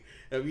afraid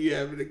of you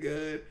having a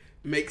gun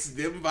makes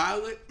them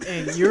violent.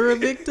 And you're a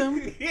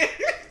victim? Yeah.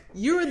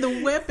 You're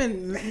the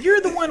weapon. You're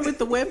the one with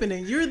the weapon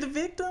and you're the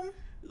victim?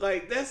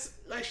 Like, that's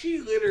like, she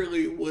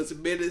literally was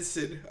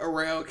menacing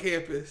around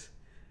campus.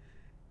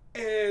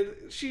 And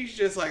she's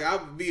just like,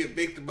 I'm being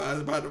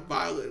victimized by the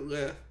violent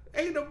left.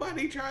 Ain't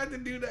nobody trying to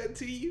do that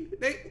to you.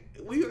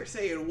 We were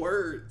saying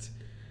words.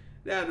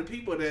 Now, the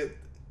people that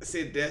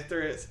send death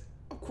threats,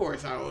 of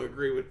course I don't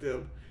agree with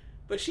them,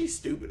 but she's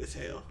stupid as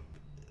hell.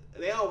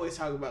 They always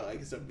talk about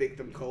like it's a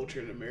victim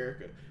culture in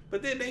America,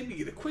 but then they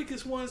be the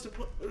quickest ones to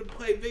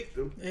play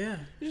victim. Yeah.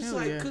 Just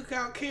like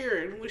Cookout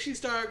Karen when she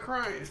started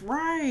crying.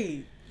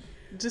 Right.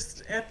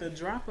 Just at the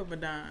drop of a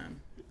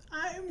dime.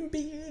 I'm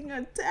being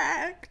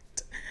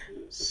attacked.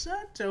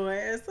 Shut your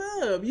ass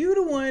up. You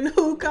the one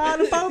who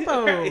called the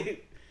popo.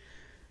 Right.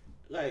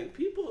 Like,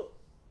 people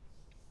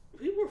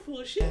are full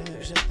of shit.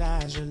 Your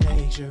thighs, your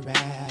legs, your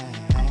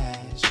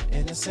ass, your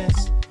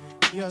innocence,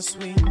 your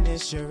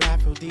sweetness, your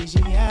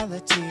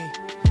aphrodisiality,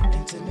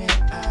 intimate.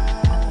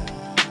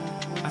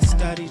 I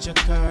studied your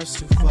curves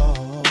to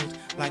fold,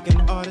 like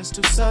an artist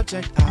to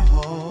subject I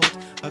hold,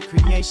 a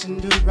creation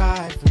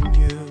derived from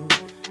you.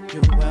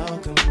 You're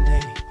welcome,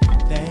 lady.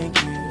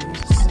 Thank you.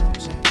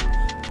 Subject.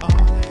 All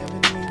I ever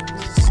need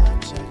was a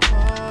subject.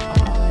 All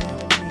I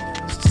ever need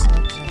was a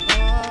subject.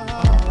 All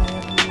I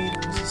ever need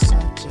was a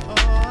subject. All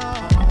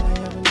I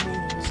ever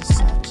need was a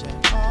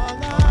subject. All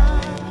I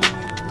ever need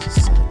was a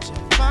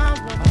subject. Find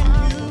one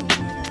in you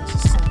was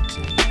a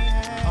subject.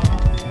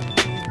 All I ever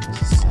need was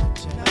a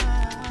subject.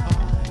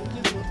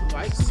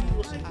 Like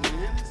people say,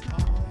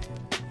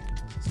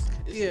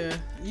 yeah,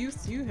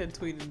 you had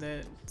tweeted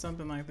that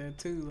something like that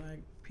too,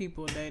 like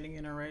people dating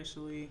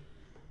interracially.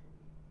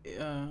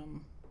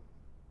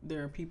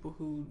 There are people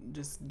who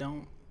just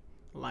don't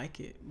like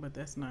it, but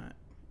that's not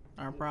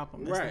our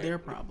problem. That's their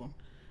problem.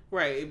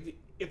 Right.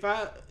 If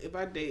I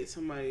date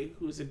somebody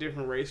who's a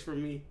different race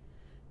from me,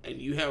 and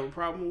you have a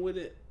problem with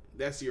it,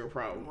 that's your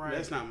problem. Right.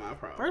 That's not my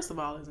problem. First of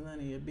all, it's none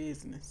of your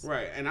business.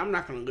 Right. And I'm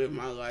not gonna live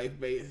my life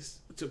based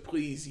to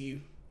please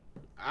you.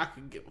 I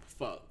could give a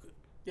fuck.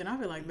 And I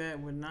feel like that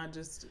with not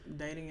just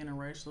dating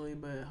interracially,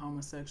 but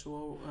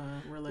homosexual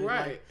related.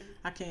 Right. Like,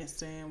 I can't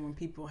stand when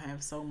people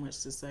have so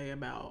much to say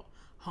about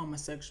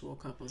homosexual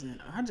couples, and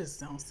I just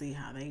don't see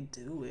how they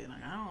do it.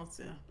 Like, I don't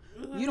see.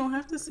 You don't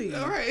have to see it.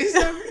 All right.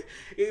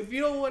 If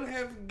you don't want to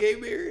have gay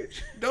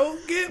marriage,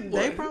 don't get one.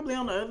 They probably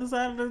on the other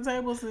side of the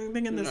table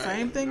thinking the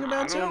same thing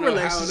about your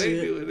relationship. How they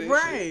do it,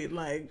 right. Shit.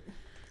 Like,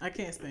 I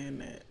can't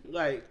stand that.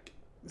 Like,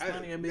 it's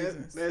none of your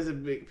business. That's a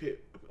big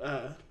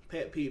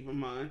pet peeve of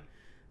mine.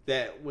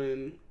 But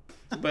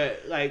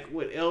like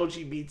with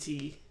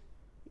LGBT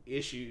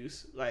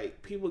issues,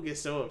 like people get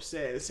so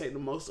upset and say the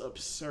most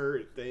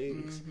absurd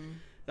things. Mm-hmm.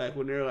 Like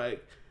when they're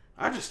like,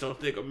 I just don't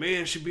think a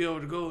man should be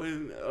able to go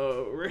in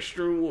a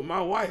restroom with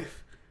my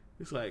wife.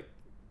 It's like,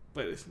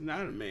 but it's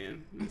not a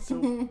man. It's a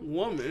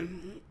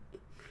woman.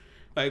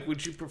 Like,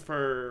 would you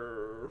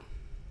prefer,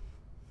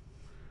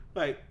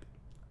 like,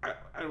 I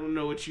don't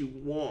know what you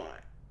want.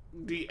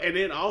 And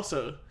then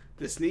also,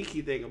 the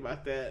sneaky thing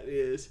about that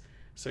is,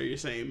 so you're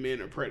saying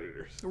men are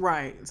predators.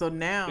 Right. So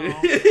now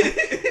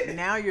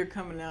you're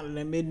coming out and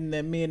admitting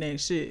that men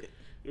ain't shit.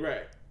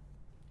 Right.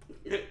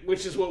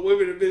 Which is what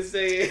women have been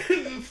saying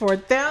for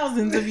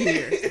thousands of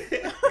years.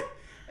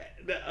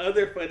 The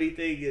other funny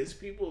thing is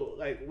people,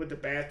 like, with the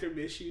bathroom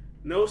issue,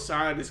 no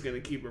sign is going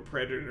to keep a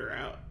predator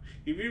out.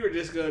 If you were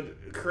just going to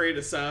create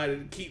a sign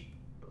and keep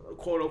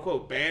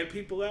quote-unquote bad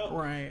people out,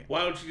 right?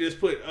 Why don't you just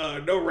put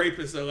no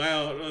rapists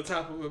allowed on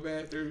top of a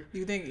bathroom?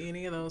 You think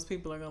any of those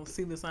people are going to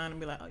see the sign and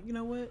be like, oh, you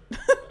know what?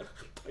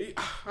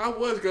 I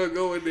was going to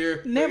go in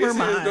there. Never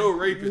mind. Says no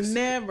rapists.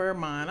 Never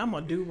mind. I'm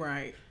going to do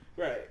right.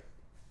 Right.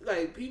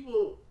 Like,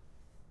 people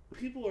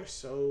are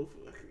so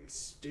fucking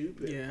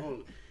stupid. Yeah.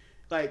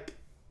 Like,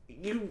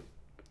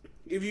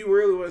 if you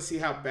really want to see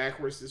how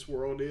backwards this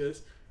world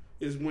is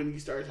when you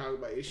start talking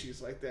about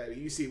issues like that,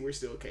 and you see we're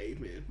still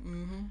cavemen.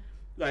 Mm-hmm.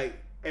 Like,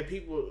 and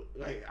people,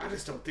 like, I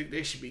just don't think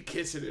they should be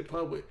kissing in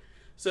public.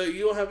 So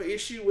you don't have an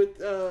issue with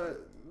the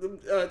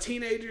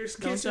teenagers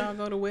kissing? Don't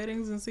y'all go to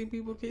weddings and see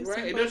people kiss?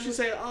 Right, and don't you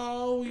say,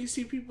 oh, you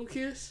see people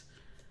kiss?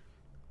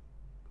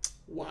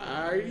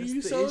 Why are you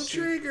so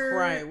triggered?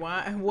 Right,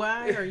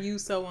 why are you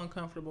so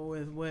uncomfortable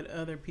with what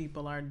other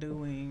people are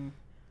doing,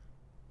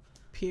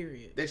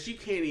 period? That you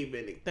can't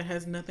even... That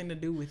has nothing to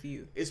do with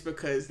you. It's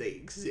because they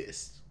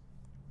exist.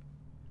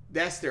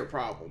 That's their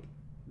problem.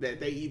 That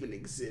they even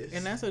exist.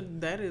 And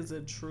that is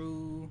a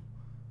true,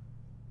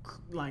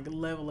 like,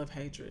 level of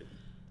hatred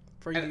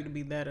for you to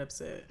be that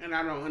upset. And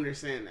I don't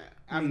understand that.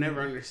 I've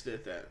never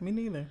understood that. Me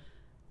neither.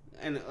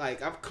 And,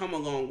 like, I've come a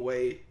long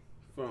way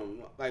from,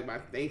 like, my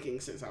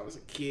thinking since I was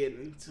a kid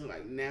until,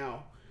 like,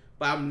 now.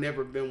 But I've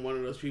never been one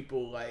of those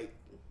people, like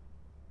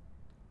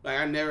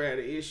I never had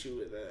an issue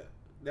with that.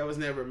 That was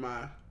never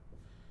my...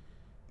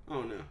 I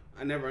don't know.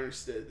 I never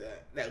understood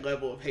that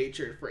level of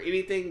hatred for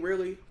anything,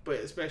 really, but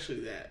especially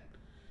that.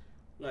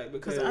 Like,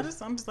 because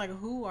I'm just like,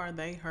 who are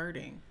they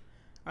hurting?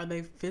 Are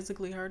they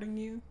physically hurting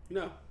you?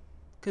 No.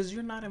 Because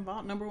you're not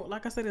involved.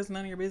 Like I said, it's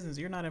none of your business.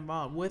 You're not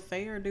involved. What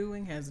they are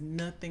doing has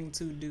nothing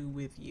to do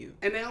with you.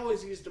 And they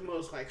always use the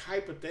most, like,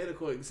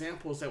 hypothetical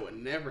examples that would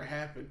never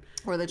happen.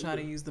 Or they try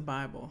to use the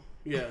Bible.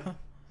 Yeah.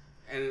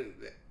 And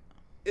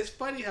it's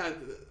funny how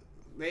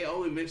they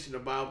only mention the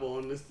Bible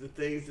on the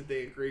things that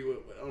they agree with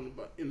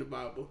in the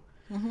Bible.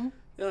 Mm-hmm.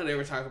 They don't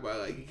ever talk about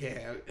like you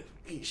can't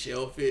eat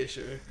shellfish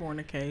or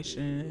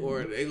fornication,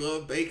 or they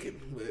love bacon,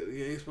 but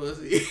you ain't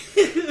supposed to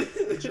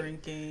eat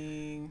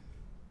drinking.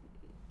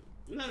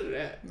 None of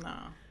that. No.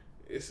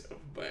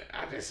 But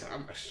I'm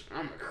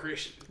a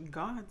Christian.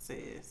 God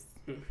says.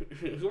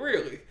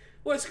 Really?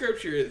 What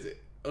scripture is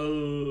it?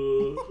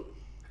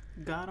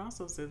 God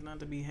also says not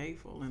to be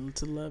hateful and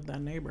to love thy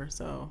neighbor.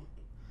 So,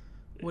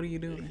 what are you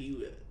doing?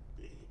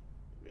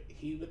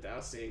 He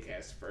without sin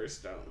cast the first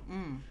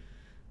stone.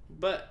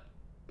 But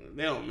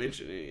they don't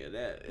mention any of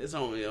that. It's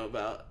only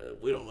about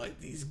we don't like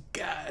these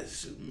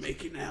guys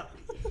making out.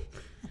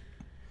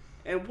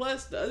 And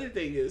plus, the other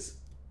thing is,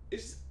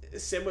 it's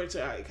similar to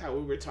like how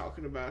we were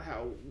talking about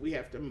how we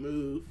have to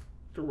move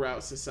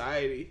throughout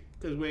society.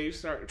 Because when you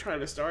start trying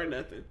to start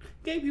nothing,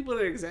 gay people are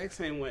the exact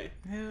same way.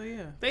 Hell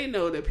yeah. They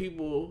know that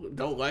people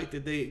don't like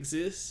that they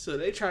exist, so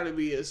they try to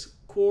be as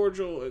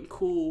cordial and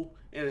cool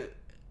and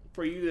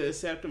for you to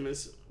accept them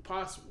as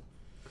possible.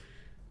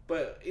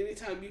 But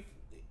anytime you,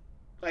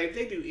 like, if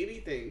they do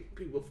anything,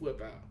 people flip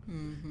out.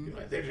 Mm-hmm.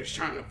 Like, they're just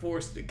trying to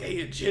force the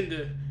gay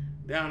agenda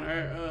down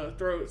our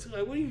throats.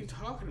 Like, what are you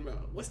talking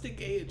about? What's the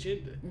gay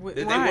agenda? That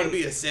they want to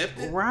be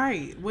accepted?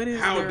 Right. What is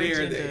How their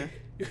dare agenda?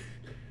 they?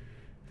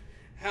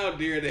 How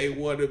dare they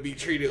want to be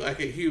treated like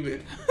a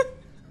human?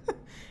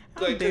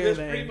 Like, that's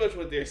pretty much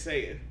what they're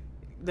saying.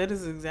 That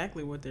is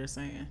exactly what they're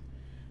saying.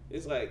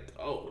 It's like,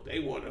 oh, they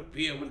want to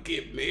be able to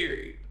get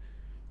married.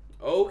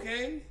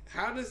 Okay,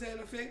 how does that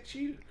affect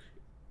you?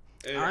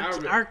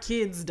 Our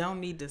kids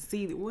don't need to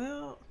see it.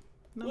 Well,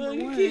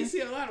 you can't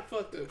see a lot of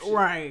fucked up shit.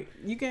 Right.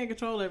 You can't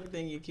control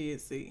everything your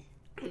kids see.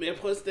 I mean,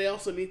 plus they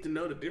also need to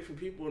know that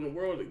different people in the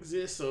world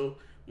exist, so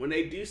when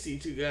they do see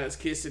two guys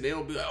kissing, they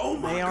don't be like, oh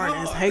my God. They aren't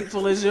as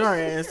hateful as your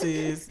ass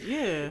is.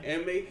 Yeah.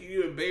 And make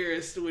you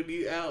embarrassed when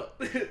you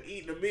out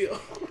eating a meal.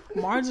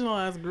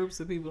 Marginalized groups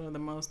of people are the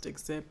most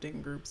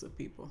accepting groups of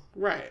people.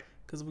 Right.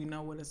 Because we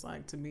know what it's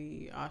like to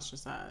be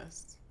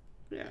ostracized.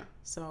 Yeah.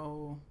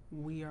 So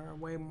we are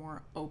way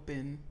more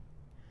open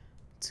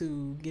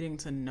to getting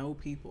to know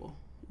people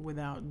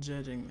without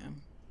judging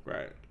them.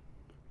 Right.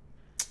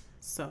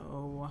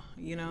 So,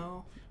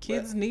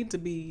 kids need to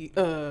be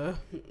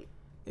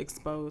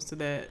exposed to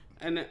that.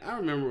 And I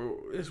remember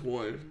this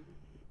one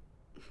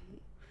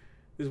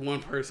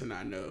person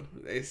I know,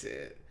 they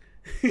said,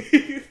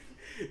 this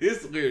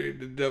is literally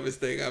the dumbest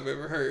thing I've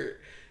ever heard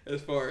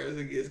as far as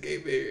against gay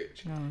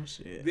marriage. Oh,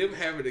 shit. Them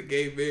having a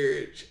gay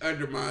marriage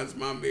undermines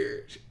my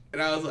marriage.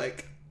 And I was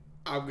like,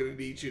 I'm going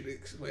to need you to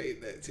explain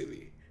that to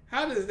me.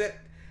 How does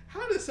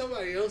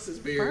somebody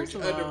else's marriage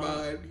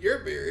undermine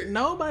your marriage?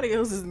 Nobody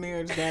else's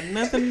marriage got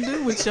nothing to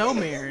do with your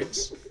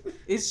marriage.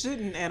 It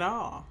shouldn't at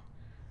all.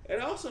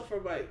 And also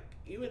from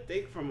you would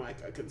think from a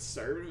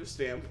conservative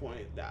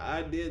standpoint, the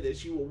idea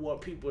that you would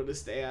want people to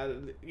stay out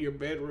of your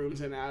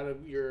bedrooms and out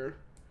of your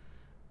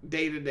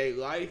day-to-day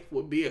life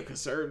would be a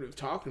conservative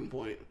talking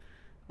point.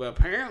 But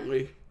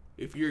apparently,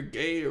 if you're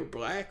gay or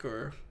black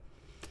or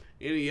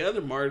any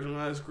other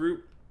marginalized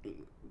group,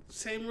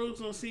 same rules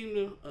don't seem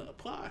to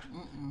apply.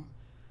 Mm-mm.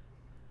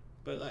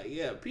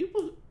 But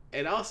people,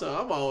 and also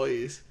I'm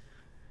always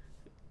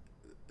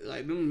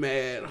like them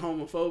mad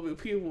homophobic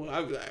people.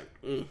 I'd be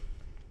like,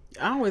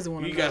 I always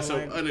want to. You got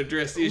some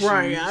unaddressed issues,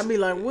 right? I'd be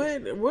like,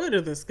 what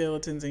are the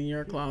skeletons in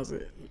your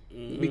closet?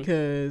 Mm-hmm.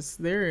 Because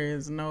there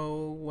is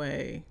no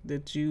way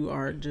that you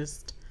are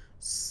just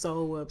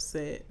so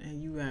upset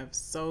and you have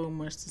so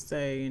much to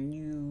say and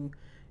you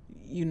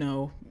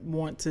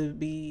want to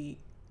be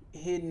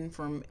hidden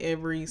from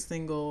every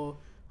single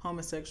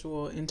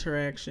homosexual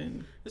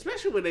interaction.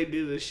 Especially when they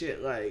do this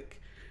shit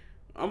like,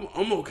 I'm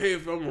okay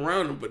if I'm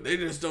around them, but they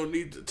just don't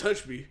need to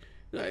touch me.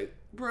 Like,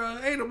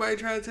 bruh, ain't nobody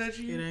trying to touch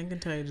you. It ain't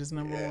contagious,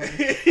 number one.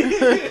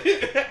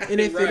 And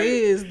if it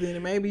is,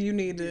 then maybe you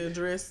need to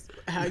address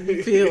how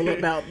you feel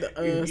about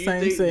the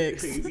same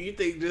sex. If you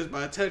think just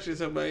by touching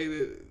somebody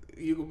that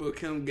you can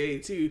become gay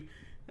too,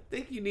 I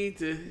think you need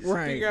to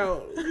figure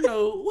out,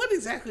 what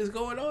exactly is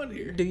going on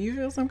here. Do you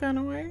feel some kind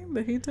of way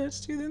that he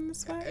touched you in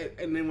this way?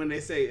 And then when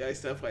they say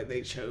stuff like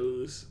they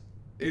chose,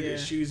 they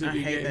just choose to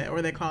be gay. I hate that.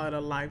 Or they call it a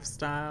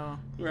lifestyle.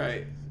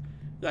 Right.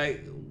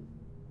 Like,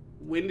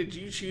 when did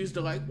you choose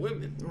to like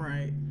women?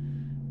 Right.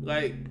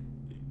 Like,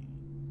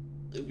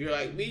 if you're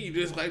like me, you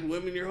just like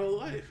women your whole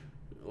life.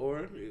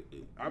 Or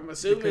I'm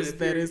assuming because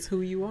that is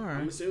who you are.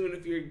 I'm assuming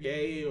if you're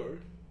gay or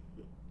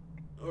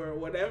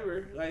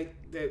whatever, like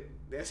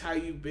that's how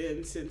you've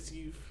been since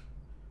you've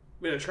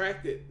been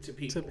attracted to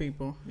people. To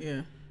people,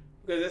 yeah.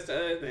 Because that's the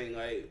other thing.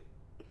 Like,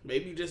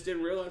 maybe you just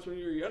didn't realize when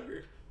you were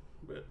younger,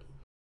 but.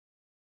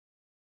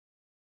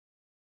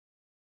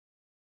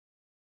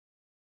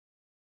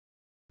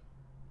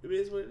 It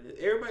is what it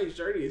is. Everybody's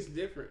journey is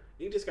different.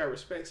 You just gotta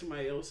respect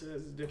somebody else that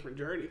has a different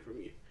journey from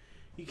you.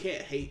 You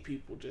can't hate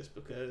people just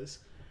because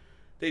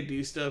they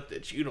do stuff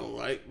that you don't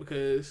like,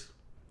 because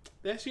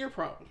that's your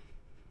problem.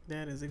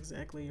 That is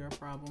exactly your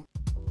problem.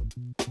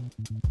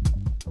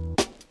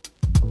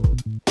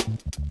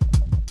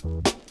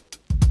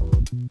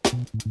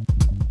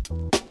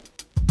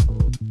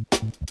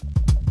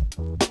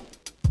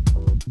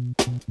 We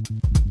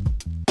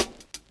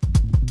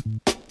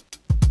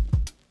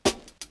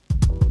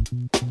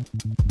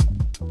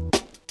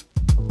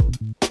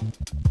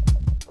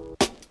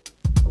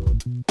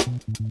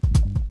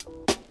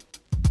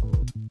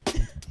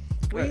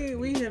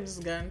have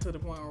just gotten to the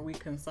point where we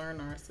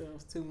concern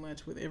ourselves too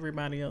much with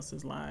everybody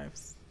else's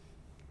lives.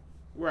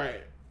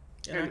 Right.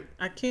 And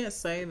I can't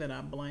say that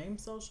I blame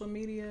social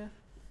media.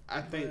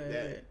 I think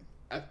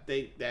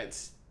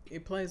that's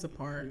it plays a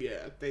part.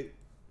 Yeah, I think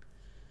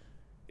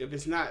if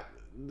it's not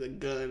the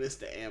gun, it's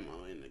the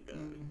ammo in the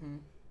gun. Mm-hmm.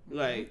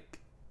 Like,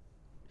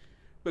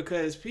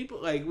 because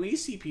people, like, when you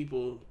see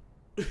people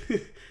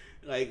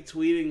like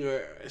tweeting,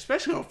 or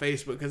especially on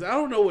Facebook, because I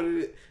don't know what it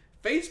is.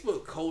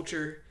 Facebook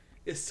culture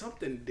is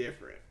something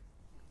different.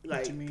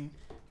 Like, what you mean?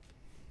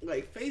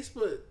 Like,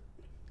 Facebook,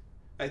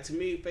 like, to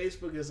me,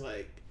 Facebook is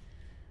like,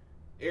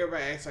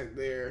 everybody acts like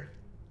they're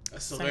a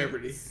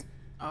celebrity. Saints.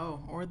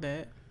 Oh, or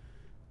that.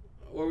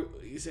 Or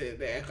you said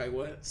they act like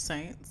what?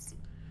 Saints.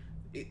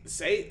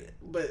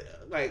 But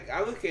like,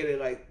 I look at it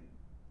like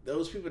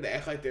those people that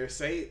act like they're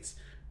saints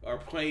are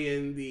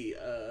playing the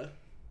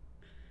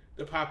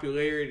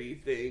popularity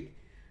thing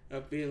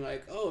of being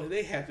like, oh,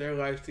 they have their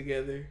life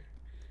together.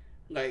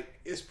 Like,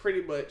 it's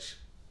pretty much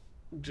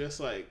just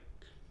like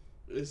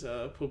it's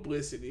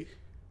publicity.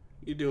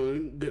 You're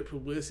doing good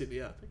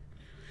publicity out there,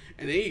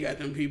 and then you got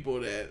them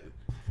people that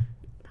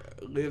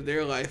live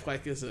their life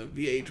like it's a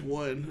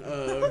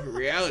VH1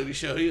 reality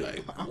show. You're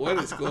like, what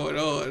is going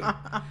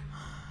on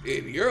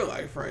in your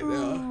life right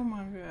now? Oh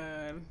my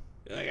god!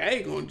 Like, I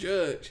ain't gonna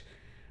judge,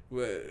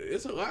 but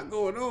it's a lot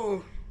going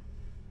on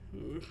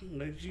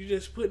that you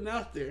just putting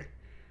out there.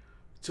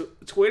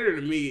 Twitter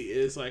to me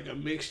is like a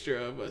mixture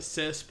of a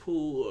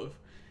cesspool of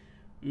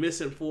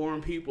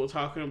misinformed people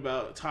talking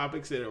about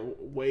topics that are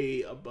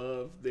way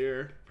above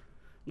their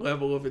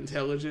level of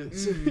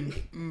intelligence.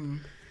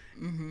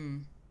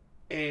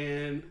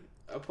 And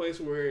a place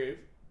where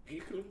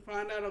you can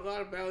find out a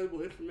lot of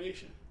valuable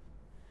information.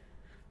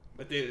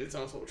 But then it's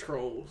also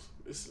trolls.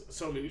 There's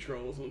so many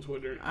trolls on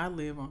Twitter. I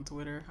live on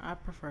Twitter. I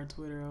prefer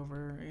Twitter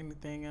over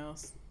anything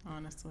else,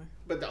 honestly.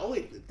 But the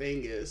only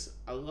thing is,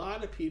 a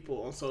lot of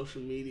people on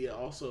social media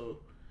also,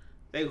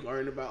 they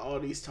learn about all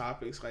these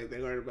topics. Like, they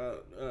learn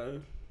about,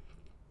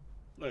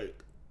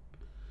 like,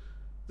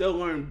 they'll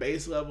learn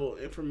base level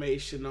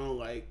information on,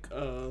 like,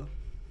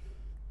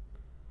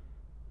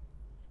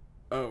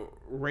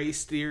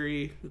 race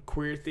theory,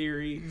 queer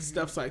theory,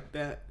 stuff like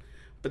that.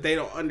 But they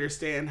don't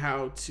understand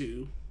how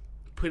to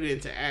put it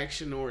into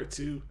action or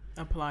to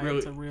apply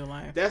it to real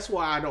life. That's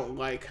why I don't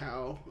like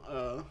how,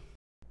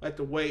 like,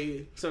 the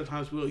way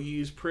sometimes we'll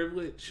use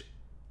privilege,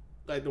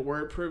 like the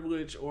word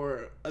privilege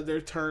or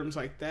other terms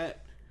like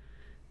that.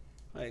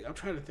 Like, I'm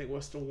trying to think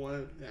what's the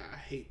one that I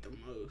hate the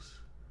most.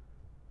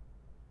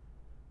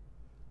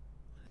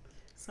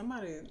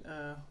 Somebody,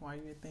 while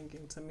you're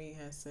thinking, to me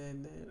has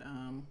said that,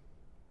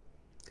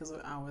 because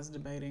I was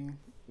debating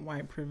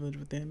white privilege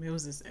with them. It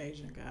was this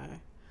Asian guy.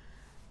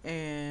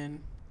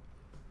 And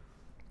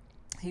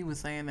he was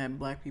saying that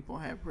black people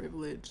have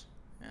privilege.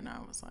 And I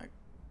was like,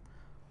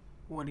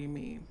 what do you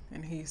mean?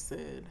 And he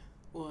said,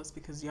 well, it's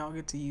because y'all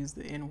get to use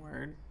the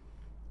N-word.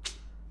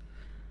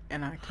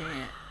 And I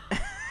can't.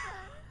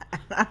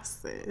 And I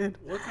said,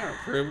 what kind of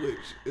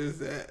privilege is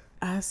that?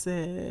 I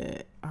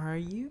said, are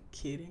you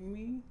kidding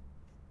me?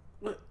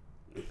 What?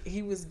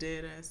 He was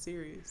dead ass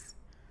serious.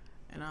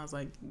 And I was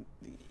like,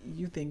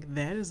 you think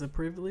that is a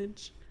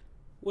privilege?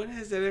 What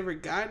has that ever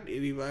gotten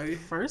anybody?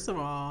 First of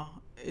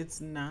all, it's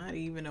not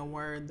even a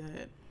word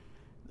that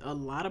a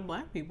lot of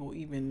black people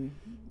even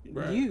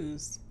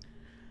use.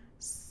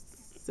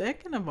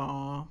 Second of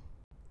all,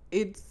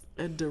 it's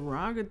a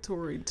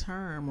derogatory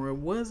term, or it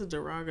was a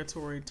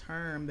derogatory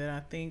term that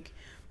I think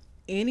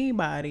any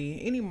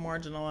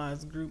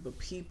marginalized group of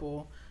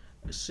people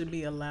should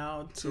be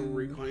allowed to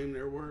reclaim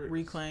their words.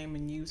 Reclaim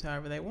and use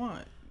however they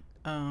want.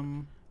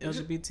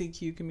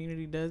 LGBTQ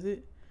community does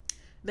it.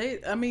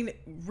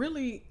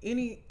 Really,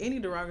 any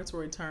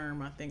derogatory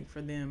term, I think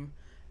for them,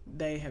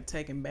 they have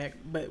taken back,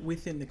 but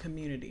within the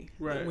community,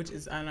 right? Which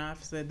is, and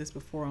I've said this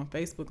before on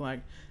Facebook,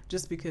 like,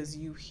 just because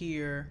you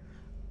hear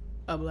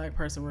a black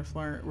person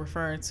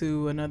referring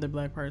to another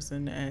black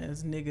person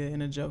as nigga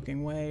in a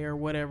joking way or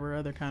whatever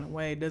other kind of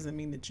way, doesn't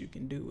mean that you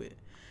can do it.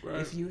 Right.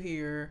 If you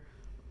hear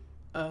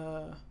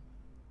a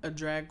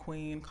drag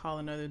queen call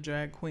another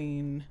drag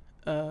queen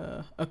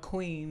a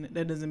queen,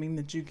 that doesn't mean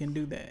that you can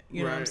do that.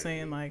 You know what I'm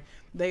saying? Like,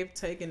 they've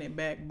taken it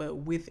back, but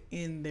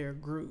within their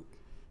group.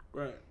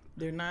 Right.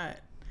 They're not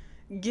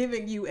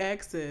giving you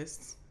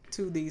access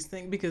to these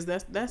things, because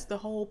that's the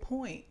whole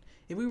point.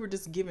 If we were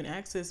just giving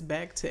access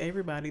back to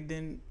everybody,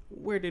 then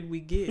where did we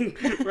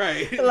get?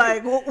 Right.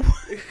 Like,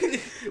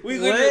 we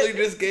literally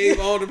just gave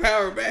all the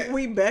power back.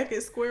 We back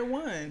at square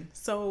one.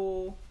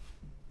 So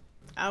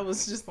I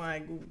was just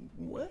like,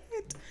 what?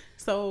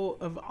 So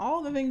of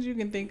all the things you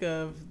can think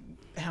of,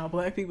 how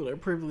black people are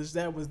privileged,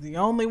 that was the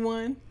only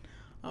one.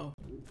 Oh,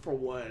 for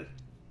one,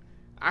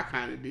 I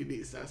kind of do need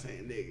to stop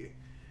saying nigga.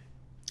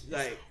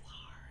 Like, so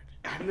hard.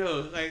 I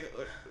know, like,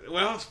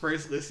 when I was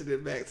first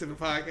listening back to the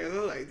podcast, I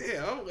was like,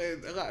 damn, I'm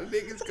letting a lot of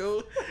niggas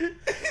go.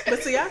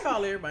 But see, I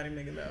call everybody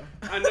nigga, though.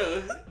 I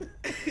know.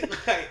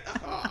 Like,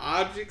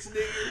 objects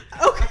nigga.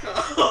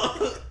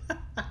 Okay.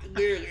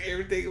 Literally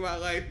everything in my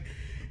life.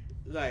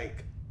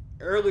 Like,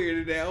 earlier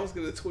today, I was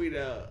going to tweet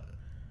out,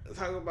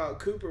 talking about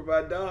Cooper,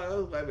 my dog. I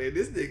was like, man,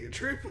 this nigga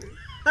tripping.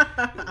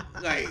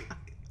 Like,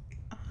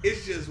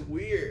 it's just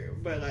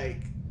weird. But,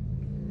 like,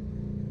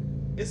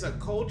 it's a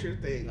culture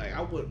thing. Like,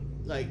 I would...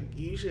 Like,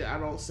 usually I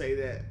don't say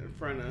that in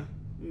front of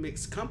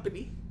mixed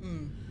company.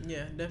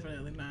 Yeah,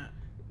 definitely not.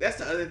 That's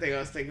the other thing I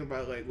was thinking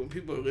about. Like, when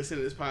people listen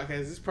to this podcast,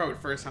 this is probably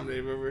the first time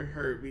they've ever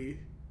heard me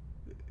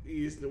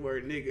use the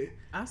word nigga.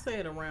 I say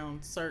it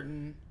around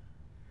certain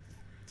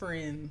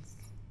friends,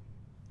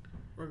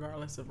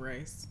 regardless of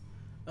race.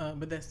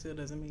 But that still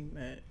doesn't mean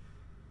that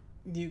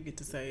you get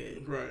to say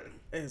it right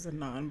as a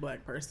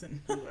non-black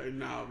person. Like,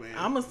 nah, man.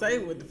 I'm going to say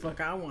what the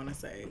fuck I want to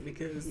say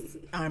because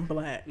I'm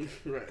black.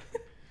 Right.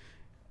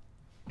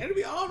 And to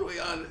be all the way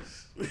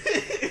honest,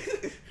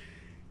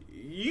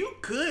 you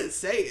could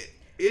say it.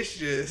 It's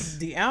just...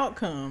 The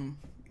outcome...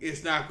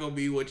 It's not going to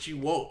be what you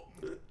want.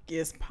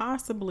 It's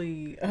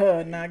possibly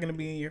not going to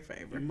be in your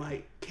favor. You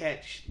might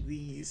catch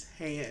these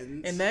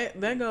hands. And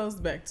that goes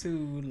back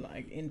to,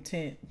 like,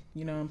 intent.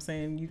 You know what I'm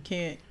saying?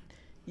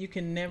 You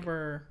can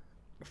never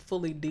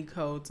fully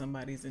decode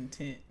somebody's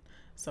intent.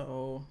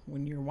 So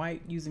when you're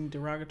white using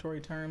derogatory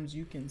terms,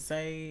 you can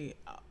say...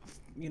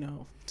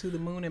 to the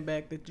moon and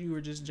back that you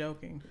were just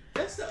joking.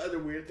 That's the other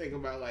weird thing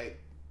about, like,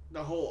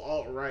 the whole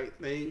alt-right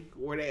thing,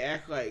 where they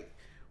act like,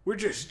 we're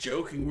just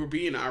joking, we're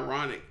being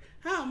ironic.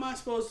 How am I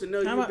supposed to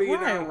know you're being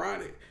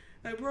ironic?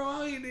 Like, bro,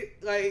 I ain't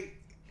it, like...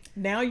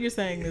 Now you're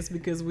saying this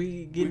because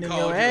we getting in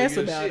your ass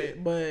about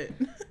it, but...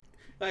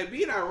 Like,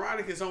 being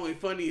ironic is only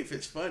funny if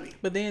it's funny.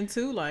 But then,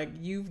 too, like,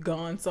 you've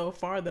gone so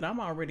far that I'm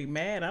already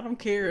mad. I don't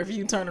care if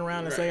you turn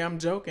around and say I'm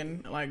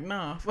joking. Like,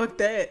 nah, fuck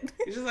that.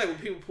 It's just like when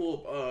people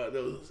pull up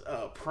those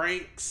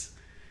pranks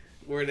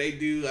where they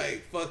do,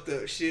 like, fucked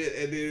up shit.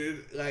 And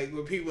then, like,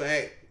 when people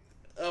act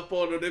up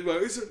on them, they're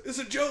like, it's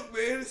a joke,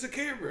 man. It's a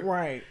camera.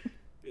 Right.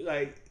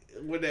 Like,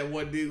 when that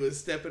one dude was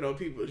stepping on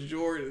people's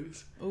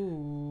Jordans.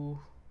 Ooh.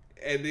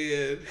 And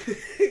then...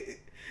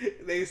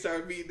 They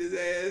start beating his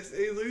ass. And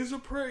he's like, it's a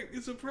prank.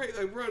 It's a prank.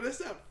 Like, bro, that's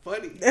not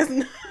funny. That's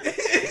not.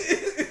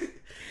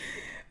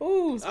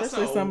 Ooh,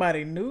 especially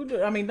somebody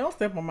new. I mean, don't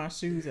step on my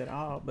shoes at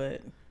all,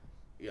 but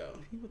yo,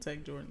 people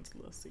take Jordans a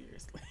little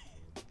seriously.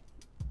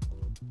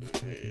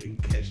 Hey,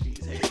 catch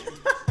these hands.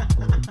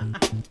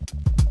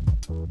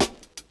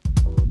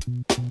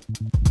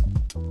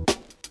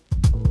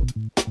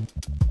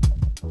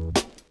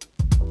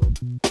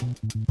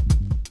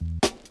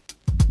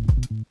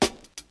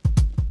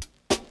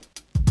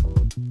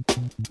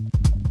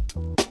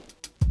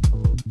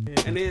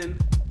 And then,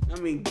 I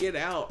mean, Get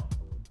Out.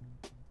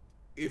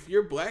 If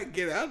you're black,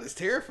 Get Out is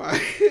terrifying.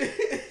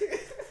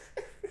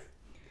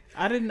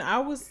 When I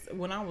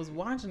was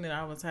watching it,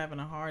 I was having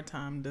a hard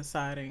time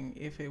deciding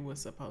if it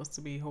was supposed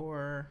to be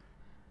horror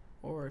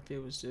or if it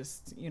was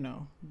just,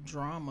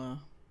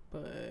 drama.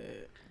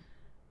 But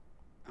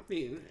I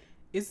mean,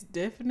 it's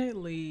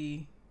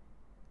definitely,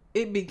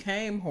 it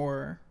became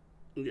horror.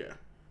 Yeah.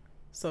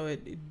 So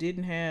it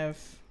didn't have,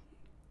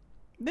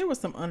 there was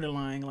some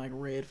underlying, like,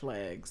 red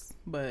flags,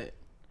 but...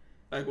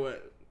 Like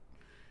what?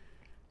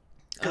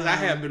 Because I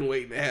have been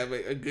waiting to have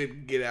a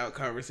good Get Out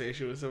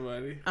conversation with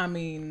somebody. I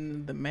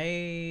mean, the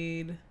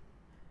maid,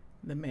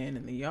 the man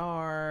in the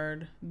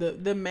yard.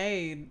 The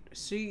maid,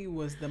 she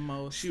was the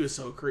most... She was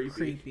so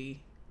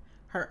creepy.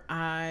 Her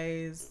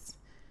eyes,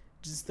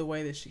 just the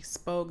way that she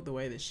spoke, the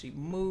way that she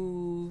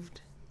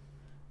moved.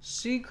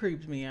 She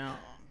creeped me out.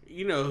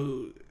 You know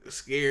who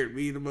scared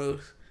me the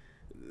most?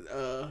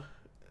 The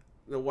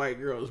white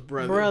girl's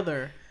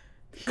brother.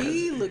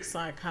 He looked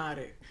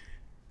psychotic,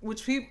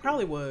 which he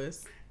probably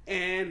was.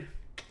 And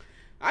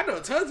I know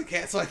tons of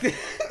cats like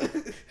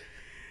that.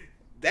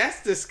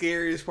 That's the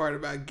scariest part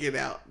about Get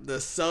Out.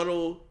 The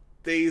subtle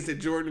things that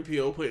Jordan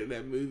Peele put in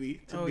that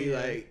movie to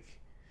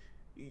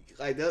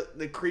like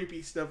the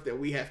creepy stuff that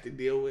we have to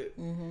deal with.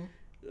 Mm-hmm.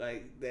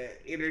 Like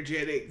that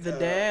energetic. The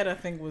dad, I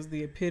think, was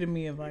the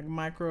epitome of like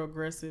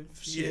microaggressive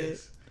shit.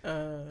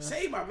 Yes.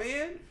 Say my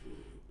man.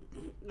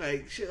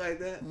 Like shit like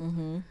that.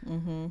 Mm-hmm.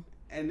 Mm-hmm.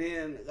 And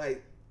then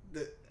like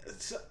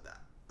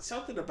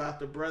something about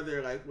the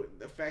brother, like with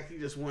the fact he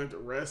just wanted to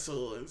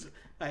wrestle and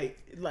like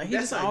he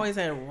just always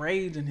had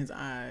rage in his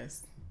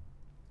eyes.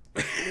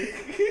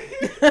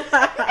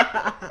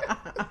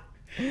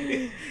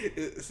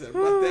 It's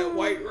about that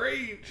white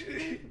rage.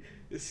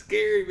 It's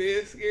scary,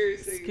 man.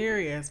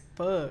 Scary as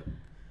fuck.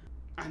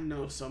 I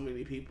know so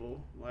many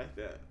people like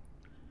that.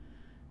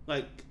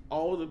 Like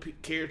all the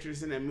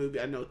characters in that movie,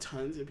 I know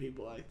tons of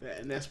people like that,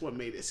 and that's what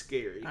made it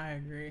scary. I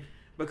agree.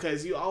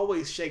 Because you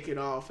always shake it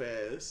off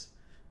as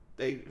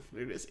they're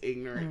just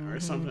ignorant or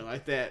something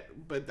like that.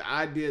 But the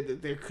idea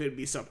that there could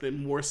be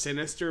something more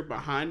sinister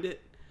behind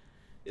it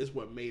is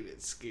what made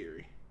it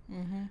scary.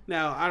 Mm-hmm.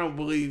 Now, I don't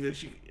believe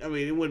that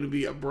it wouldn't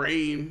be a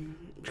brain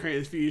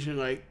transfusion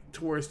like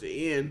towards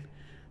the end,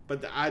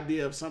 but the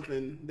idea of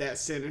something that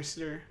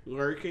sinister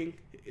lurking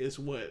is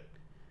what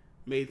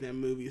made that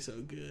movie so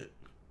good.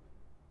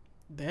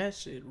 That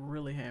shit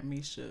really had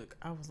me shook.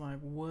 I was like,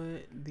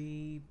 what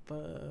the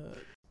fuck?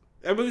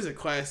 That movie's a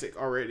classic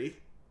already,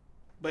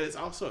 but it's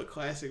also a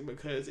classic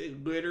because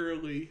it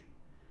literally,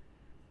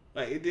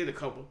 it did a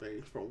couple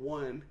things. For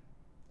one,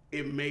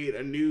 it made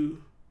a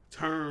new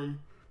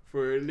term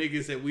for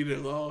niggas that we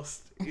done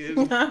lost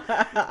in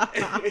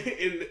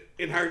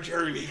our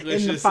journey.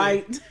 Let's in the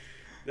fight.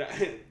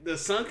 The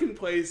sunken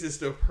place is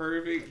the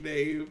perfect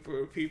name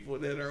for people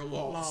that are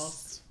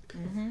lost.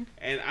 Mm-hmm.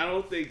 And I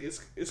don't think it's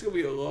gonna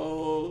be a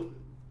long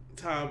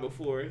time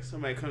before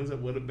somebody comes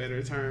up with a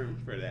better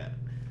term for that.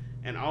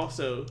 And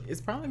also, it's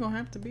probably gonna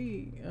have to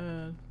be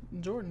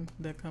Jordan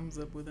that comes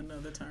up with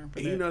another term for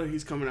that. You know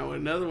he's coming out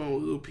with another one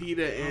with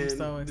Lupita and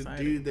the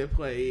dude that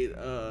played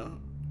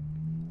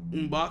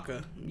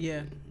M'Baka.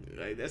 Yeah,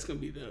 that's gonna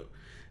be dope.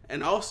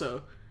 And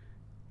also,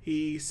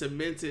 he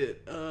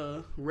cemented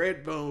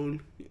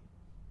Redbone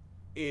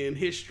in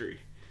history.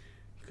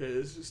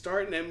 Because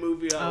starting that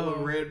movie out with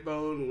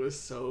Redbone was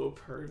so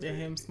perfect. Yeah,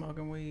 him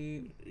smoking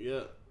weed.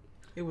 Yeah.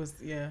 It was,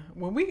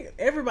 when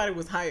everybody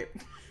was hyped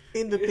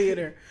in the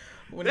theater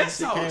when that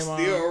shit came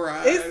on.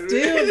 It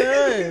still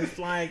does.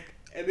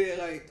 And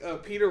then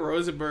Peter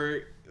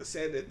Rosenberg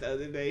said that the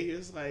other day. He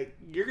was like,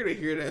 you're going to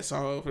hear that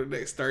song for the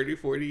next 30,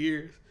 40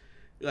 years.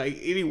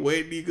 Any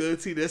wedding you go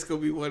to, that's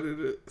going to be one of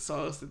the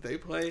songs that they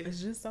play.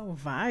 It's just so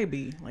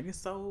vibey. It's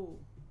so...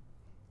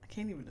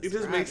 Can't even describe it.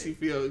 Just makes you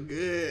feel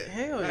good.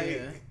 Hell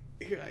yeah.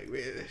 You're like,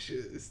 man, that shit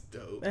is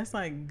dope. That's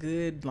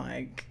good,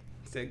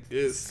 it's that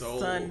good soul.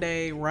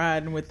 Sunday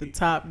riding with the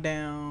top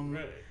down,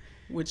 right.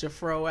 With your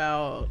fro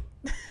out.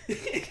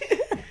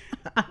 It's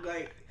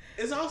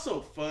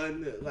also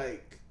fun that,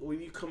 when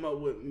you come up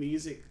with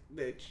music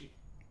that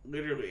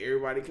literally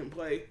everybody can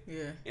play.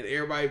 Yeah. And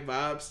everybody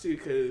vibes too,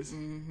 because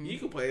you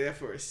can play that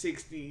for a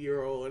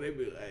 60-year-old and they'd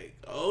be like,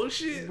 oh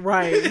shit.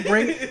 Right.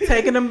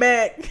 Taking them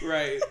back.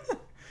 Right.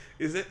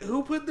 Is that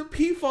who put the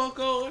P-Funk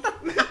on?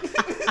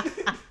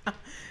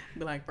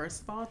 Be like,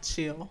 first of all,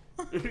 chill.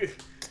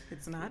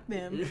 It's not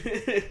them.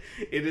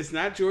 It is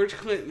not George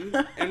Clinton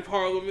and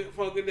Parliament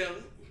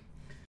Funkadelic.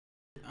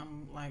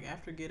 I'm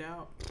after Get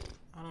Out,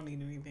 I don't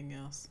need anything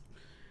else.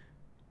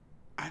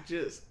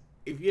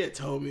 If you had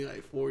told me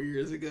 4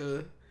 years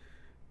ago,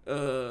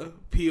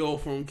 Peele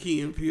from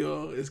Key and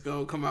Peele is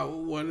gonna come out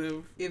with one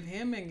of. If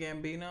him and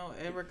Gambino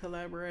ever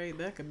collaborate,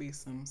 that could be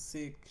some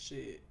sick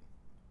shit.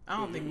 I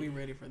don't think we're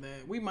ready for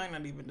that. We might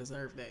not even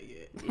deserve that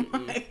yet.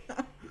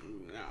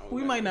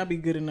 We might not be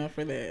good enough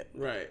for that.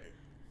 Right.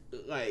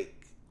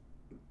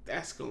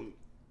 That's going...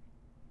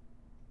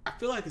 I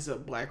feel like it's a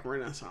black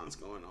renaissance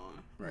going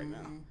on right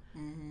now.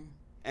 Mm-hmm.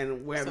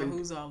 And we're having... So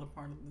who's all a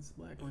part of this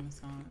black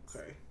renaissance?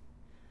 Okay.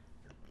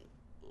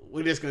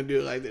 We're just going to do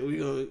it like that. I'm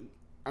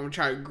going to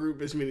try to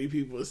group as many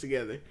people as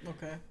together.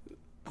 Okay.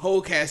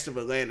 Whole cast of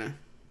Atlanta.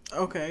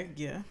 Okay,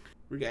 yeah.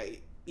 We got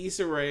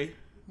Issa Rae.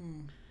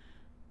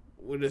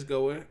 We'll just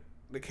go with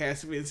the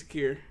cast of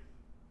Insecure.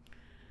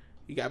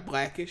 You got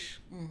Blackish.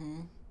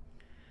 Mm-hmm.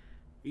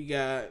 You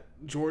got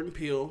Jordan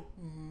Peele.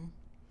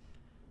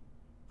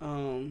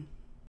 Mm-hmm.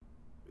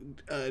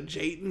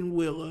 Jayden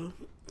Willow.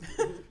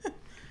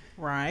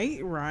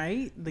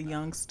 Right. The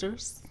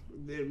youngsters.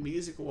 Then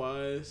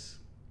music-wise,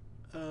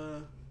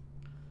 Halle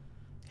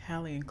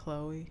and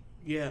Chloe.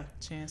 Yeah.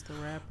 Chance the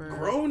Rapper.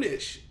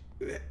 Grownish.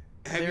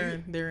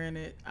 They're in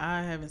it.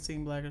 I haven't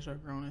seen Blackish or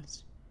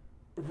Grownish.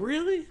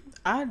 Really?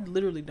 I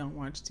literally don't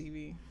watch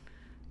TV.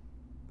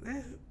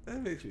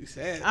 That makes me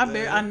sad.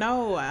 I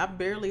know. I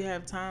barely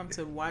have time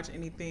to watch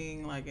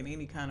anything in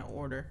any kind of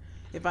order.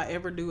 If I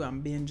ever do,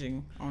 I'm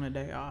binging on a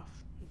day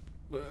off.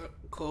 But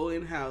Chloe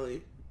and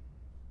Halle,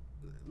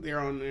 they're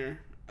on there.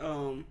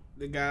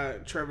 The guy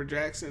Trevor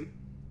Jackson,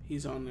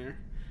 he's on there.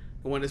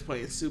 The one that's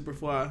playing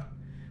Superfly,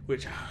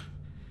 which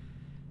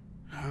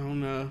I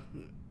don't know.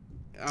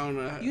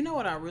 You know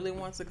what I really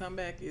want to come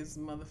back is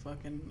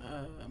motherfucking.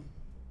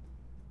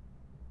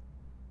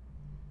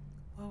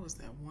 What was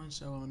that one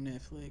show on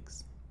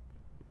Netflix?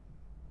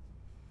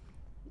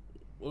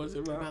 What was it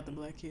about? About the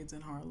black kids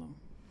in Harlem.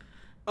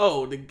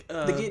 Oh, the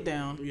Get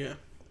Down. Yeah.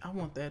 I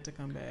want that to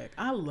come back.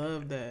 I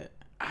love that.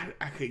 I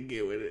couldn't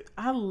get with it.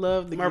 I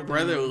love My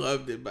brother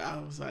loved it, but I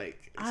was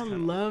like, I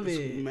love it.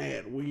 It's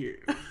mad weird.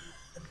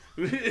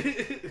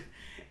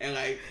 And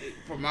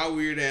for my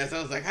weird ass,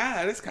 I was like,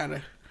 that's kind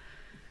of.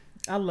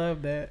 I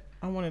love that.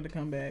 I wanted to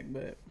come back,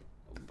 but.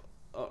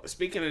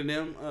 Speaking of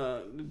them,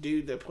 the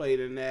dude that played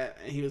in that,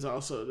 and he was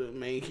also the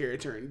main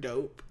character in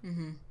Dope.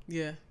 Mm-hmm.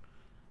 Yeah.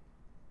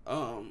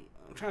 I'm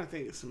trying to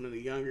think of some of the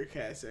younger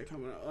cats that are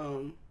coming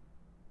up.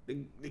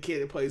 The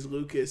kid that plays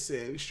Lucas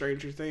in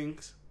Stranger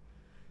Things.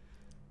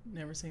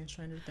 Never seen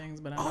Stranger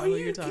Things, but I know who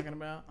you're talking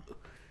about.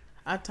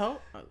 How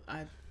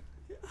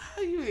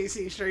you ain't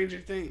seen Stranger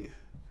Things?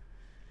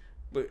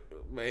 But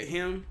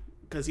him,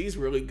 because he's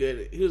really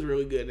good. He was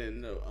really good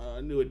in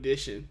the New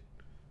Edition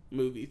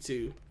movie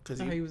too. Cause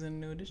he was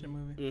in the New Edition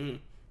movie. Mm-hmm.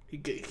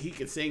 He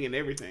can sing and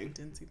everything.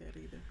 Didn't see that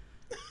either.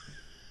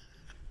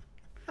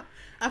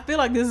 I feel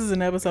like this is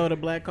an episode of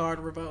Black Card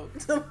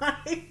Revoked.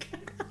 Like,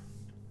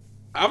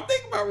 I'm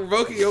thinking about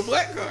revoking your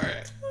black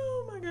card.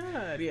 Oh my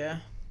god, yeah.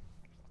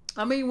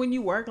 I mean, when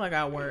you work like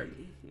I work.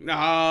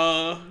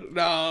 No.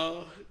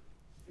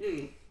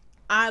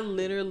 I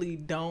literally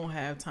don't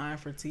have time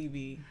for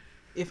TV.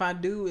 If I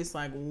do, it's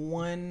like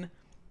one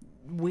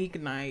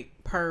weeknight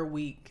per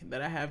week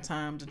that I have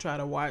time to try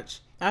to watch.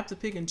 I have to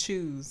pick and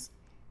choose.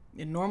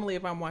 And normally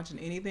if I'm watching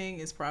anything,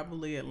 it's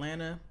probably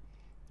Atlanta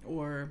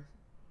or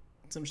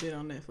some shit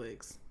on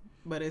Netflix.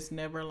 But it's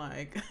never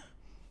like...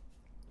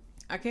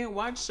 I can't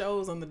watch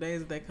shows on the days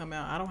that they come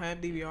out. I don't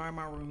have DVR in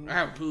my room. I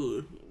have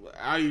Hulu.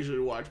 I usually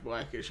watch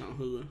Blackish on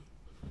Hulu.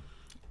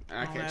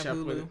 I catch up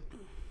with it.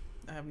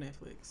 I have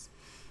Netflix.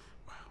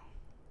 Wow.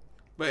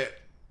 But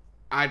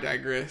I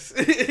digress.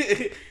 But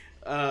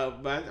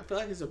I feel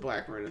like it's a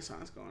black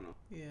renaissance going on.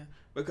 Yeah.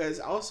 Because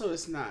also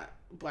it's not...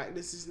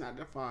 Blackness is not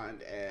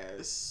defined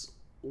as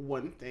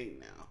one thing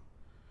now.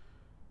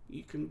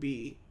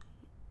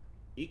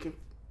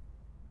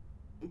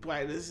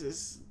 Blackness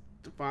is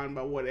defined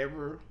by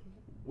whatever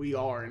we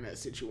are in that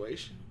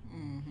situation.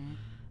 Mm-hmm.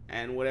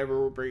 And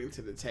whatever we're bringing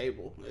to the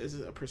table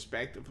is a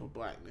perspective of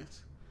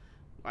blackness.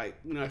 Like,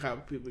 you know how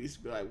people used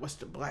to be like, what's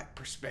the black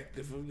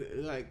perspective of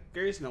it? Like,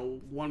 there is no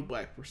one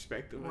black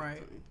perspective.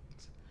 Right.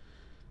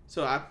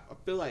 So I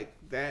feel like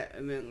that,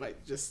 and then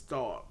like just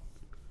thought,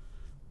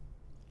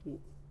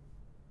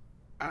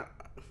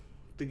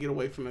 to get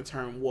away from the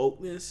term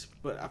wokeness,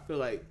 but I feel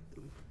like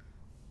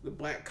the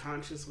black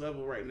conscious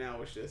level right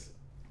now is just,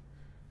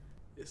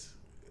 it's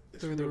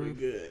really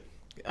good.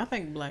 I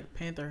think Black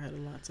Panther had a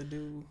lot to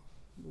do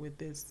with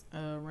this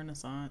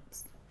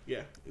renaissance.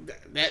 Yeah,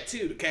 that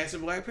too. The cast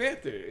of Black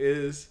Panther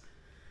is,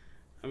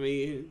 I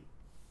mean,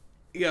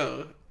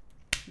 yo.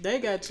 They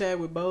got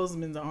Chadwick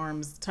Boseman's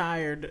arms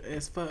tired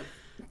as fuck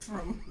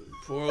from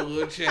poor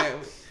little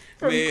Chadwick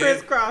from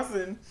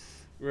crisscrossing.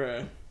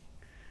 Bruh.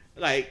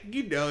 Like,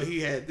 you know,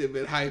 he had to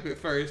been hype at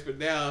first, but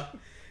now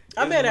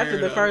I bet after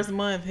the first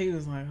month he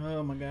was like,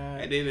 oh my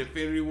god. And then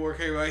Infinity War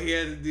came out, he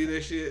had to do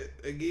that shit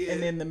again.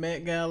 And then the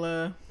Met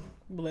Gala,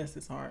 bless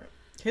his heart.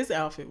 His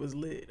outfit was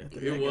lit at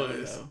the Met Gala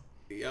though.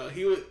 Yo,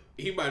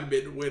 he might have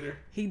been the winner.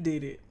 He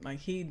did it. Like,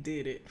 he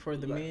did it for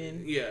the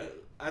men. Yeah.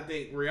 I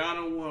think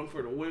Rihanna won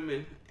for the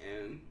women,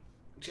 and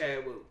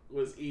Chad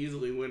was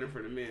easily winner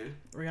for the men.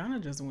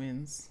 Rihanna just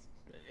wins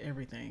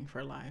everything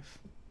for life.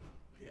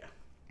 Yeah.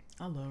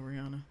 I love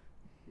Rihanna.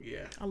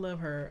 Yeah. I love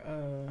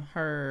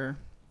her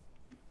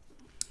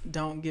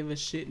don't give a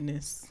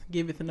shitness,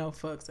 giveth no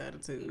fucks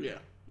attitude. Yeah.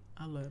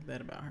 I love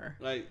that about her.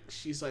 Like,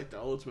 she's like the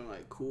ultimate,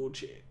 like, cool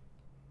chick.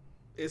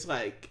 It's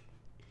like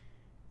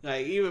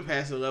even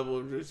past the level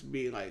of just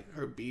being like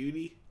her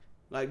beauty,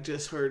 like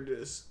just her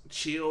just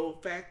chill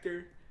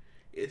factor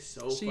is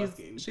so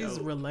fucking dope. She's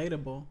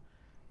relatable.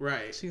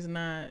 Right. She's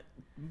not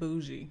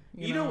bougie.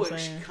 You know what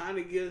she kind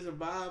of gives a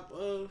vibe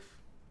of?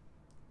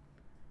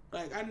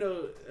 Like, I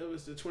know it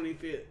was the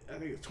 25th, I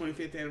think it's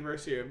 25th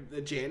anniversary of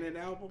the Janet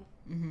album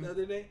the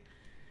other day.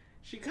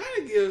 She kind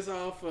of gives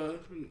off a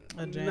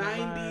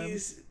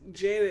 90s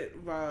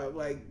Janet vibe,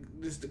 like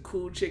just the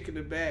cool chick in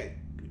the back,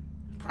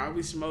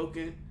 probably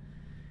smoking.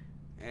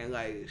 And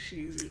like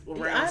she's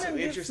around some interesting. I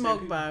didn't get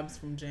smoke vibes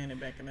from Janet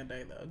back in the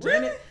day though.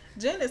 Really?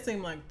 Janet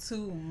seemed like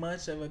too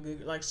much of a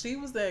good. Like, she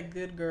was that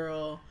good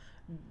girl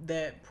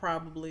that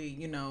probably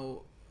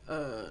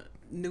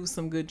knew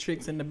some good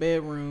tricks in the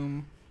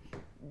bedroom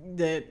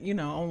that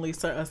only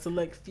a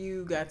select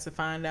few got to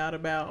find out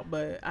about.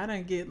 But I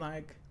didn't get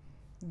like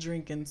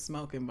drinking,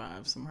 smoking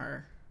vibes from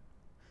her,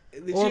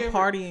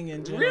 partying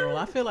in general. Really?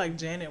 I feel like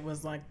Janet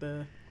was like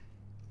the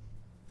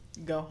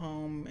go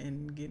home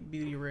and get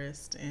beauty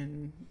rest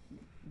and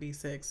be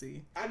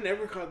sexy. I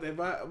never caught that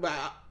vibe, but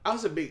I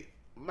was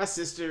my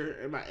sister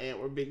and my aunt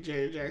were big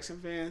Janet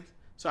Jackson fans,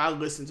 so I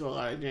listened to a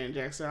lot of Janet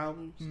Jackson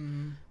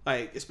albums,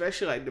 like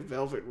especially like the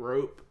Velvet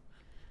Rope,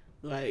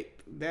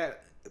 like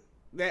that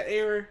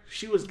era.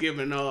 She was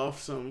giving off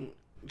some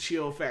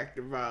chill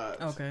factor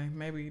vibes. Okay,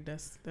 maybe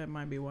that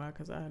might be why,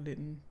 because I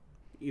didn't.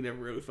 You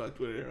never really fucked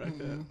with her like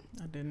that.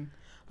 I didn't.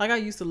 Like, I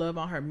used to love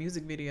all her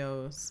music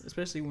videos,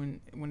 especially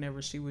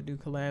whenever she would do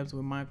collabs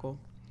with Michael.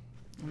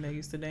 When they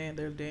used to dance,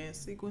 their dance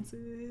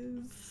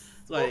sequences.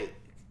 Like,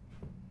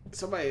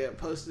 somebody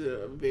posted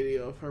a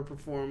video of her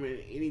performing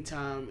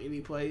Anytime,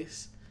 Any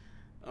Place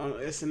on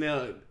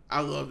SNL. I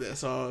love that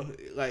song.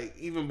 Like,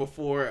 even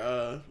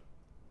before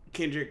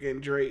Kendrick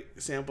and Drake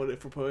sampled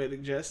it for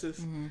Poetic Justice.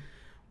 Mm-hmm.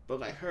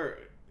 But, like, her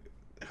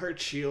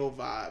chill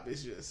vibe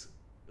is just,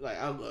 like,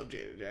 I love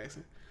Janet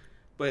Jackson.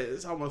 But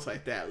it's almost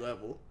like that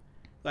level.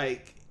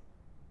 Like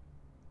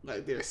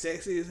they're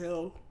sexy as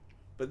hell,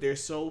 but they're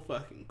so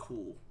fucking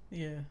cool.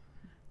 Yeah.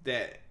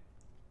 That,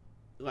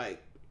 like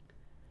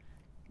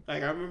I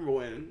remember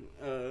when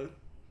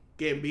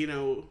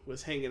Gambino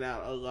was hanging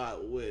out a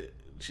lot with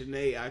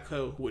Jhené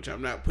Aiko, which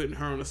I'm not putting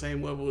her on the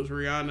same level as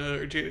Rihanna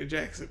or Janet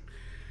Jackson,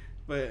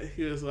 but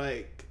he was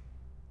like,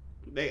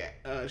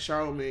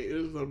 Charlamagne, it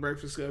was on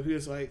Breakfast Club. He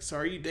was like, "So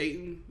are you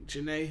dating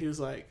Janae?" He was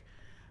like,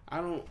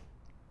 "I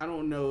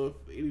don't know if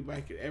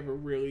anybody could ever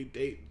really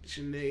date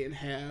Janae and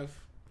have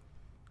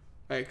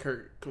like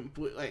her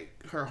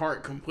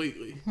heart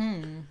completely."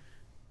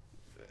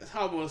 It's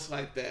almost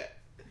like that,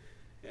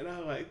 and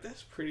I'm like,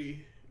 that's a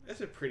pretty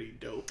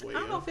dope way.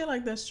 I don't feel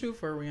like that's true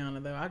for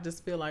Rihanna though. I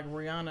just feel like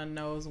Rihanna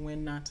knows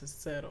when not to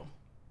settle.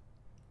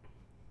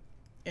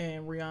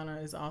 And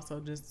Rihanna is also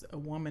just a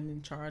woman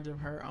in charge of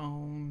her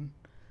own,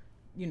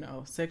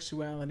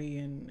 sexuality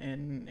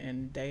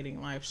and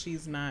dating life.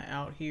 She's not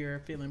out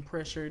here feeling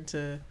pressured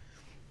to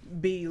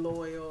be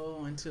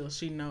loyal until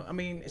she know. I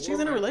mean, she's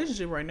in a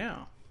relationship right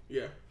now.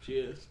 Yeah, she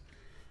is.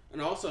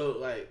 And also,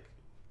 like,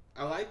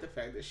 I like the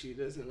fact that she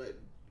doesn't let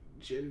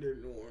gender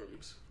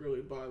norms really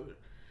bother.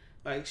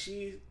 Like,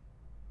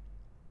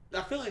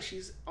 I feel like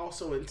she's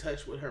also in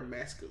touch with her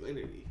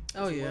masculinity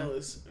as well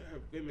as her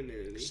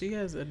femininity. She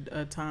has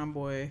a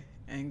tomboy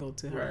angle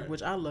to her,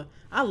 which I love.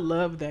 I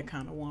love that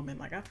kind of woman.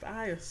 Like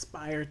I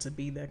aspire to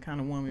be that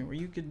kind of woman where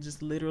you could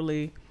just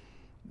literally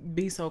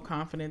be so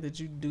confident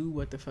that you do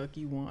what the fuck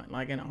you want,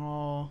 like in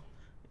all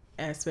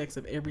aspects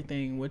of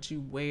everything, what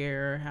you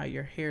wear, how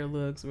your hair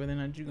looks, whether or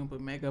not you're gonna put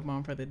makeup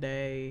on for the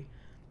day,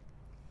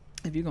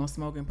 if you're gonna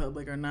smoke in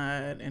public or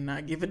not, and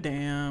not give a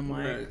damn.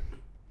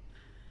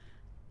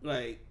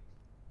 Like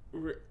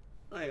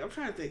I'm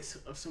trying to think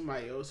of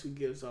somebody else who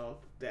gives off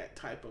that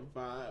type of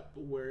vibe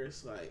where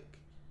it's like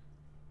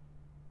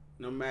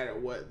no matter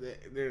what,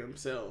 they're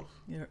themselves.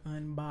 You're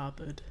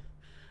unbothered.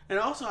 And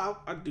also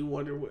I do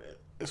wonder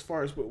as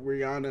far as with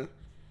Rihanna,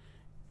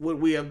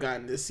 would we have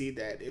gotten to see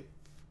that if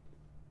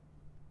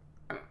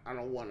I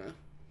don't want to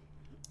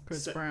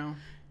Chris Brown.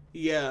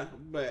 Yeah,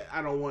 but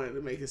I don't want it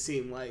to make it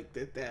seem like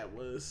that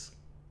was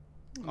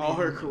all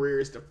her career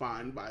is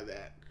defined by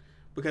that.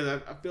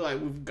 Because I feel like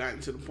we've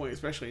gotten to the point,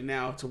 especially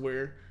now, to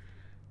where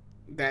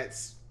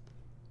that's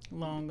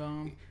long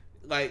gone.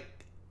 Like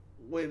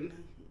when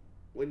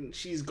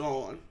she's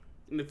gone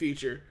in the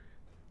future,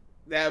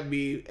 that'll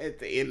be at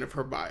the end of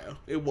her bio.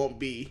 It won't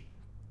be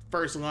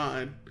first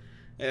line.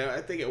 And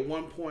I think at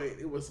one point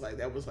it was like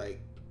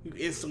you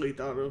instantly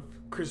thought of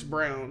Chris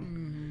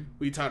Brown.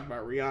 We talked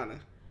about Rihanna,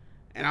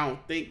 and I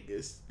don't think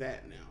it's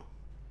that now.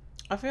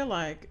 I feel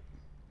like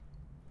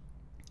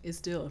it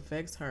still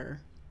affects her.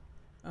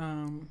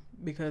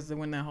 Because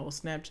when that whole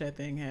Snapchat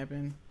thing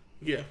happened,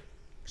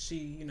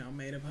 she,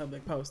 made a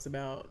public post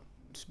about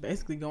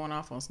basically going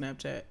off on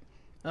Snapchat.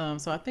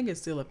 So I think it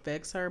still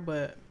affects her,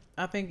 but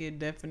I think it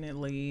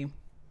definitely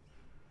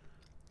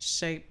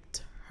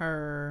shaped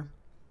her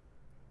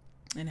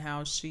and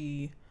how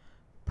she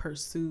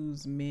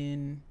pursues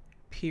men,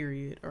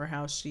 period, or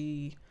how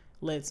she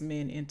lets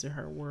men into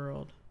her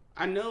world.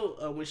 I know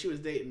when she was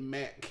dating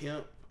Matt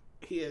Kemp,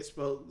 he had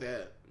spoke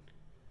that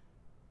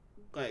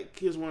like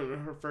he was one of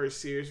her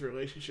first serious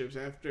relationships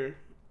after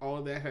all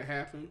of that had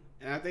happened,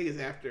 and I think it's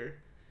after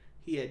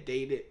she had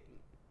dated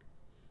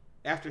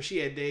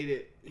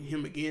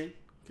him again,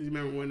 because you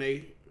remember when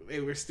they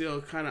were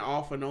still kind of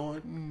off and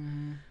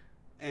on,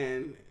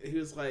 and he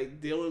was like,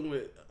 dealing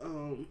with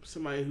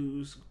somebody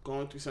who's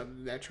going through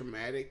something that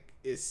traumatic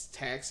is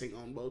taxing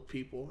on both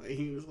people, and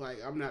he was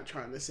like, I'm not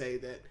trying to say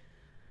that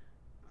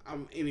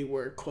I'm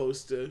anywhere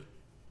close to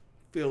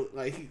feel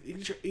like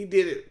he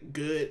did it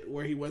good,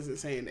 where he wasn't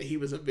saying that he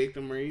was a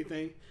victim or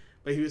anything,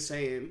 but he was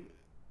saying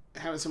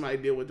having somebody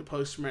deal with the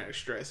post-traumatic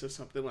stress or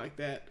something like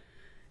that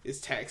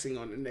is taxing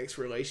on the next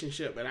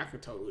relationship, and I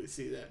could totally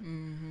see that.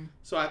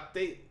 So I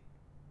think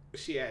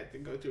she had to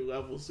go through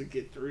levels to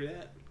get through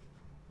that,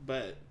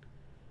 but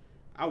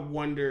I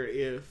wonder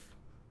if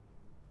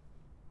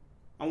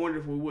we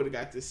would have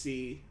got to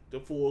see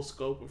the full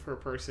scope of her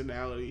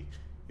personality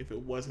if it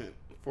wasn't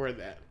for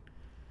that.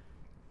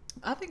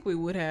 I think we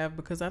would have,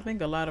 because I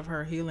think a lot of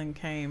her healing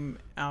came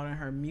out in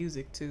her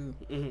music too.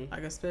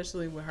 Like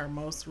especially with her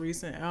most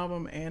recent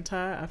album,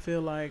 Anti. I feel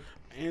like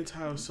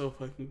Anti was so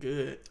fucking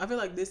good. I feel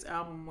like this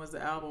album was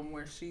the album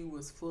where she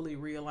was fully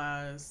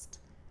realized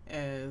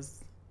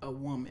as a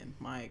woman,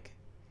 like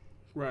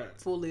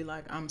fully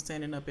like, I'm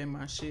standing up in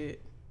my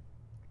shit.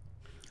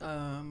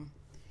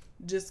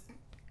 Just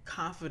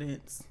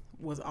confidence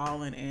was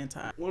all in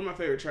Anti. One of my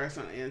favorite tracks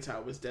on Anti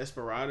was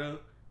Desperado.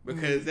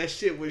 Because that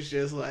shit was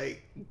just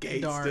like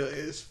gangsta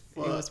as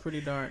fuck. It was pretty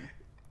dark.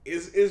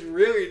 It's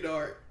really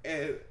dark,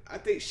 and I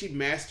think she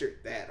mastered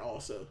that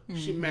also.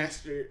 She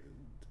mastered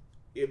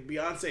if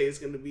Beyonce is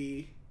gonna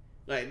be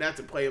like, not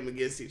to play them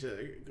against each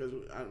other, because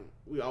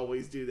we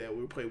always do that.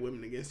 We play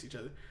women against each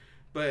other,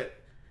 but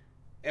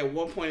at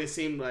one point it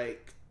seemed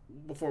like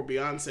before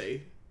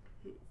Beyonce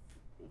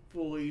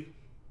fully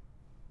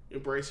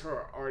embraced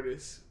her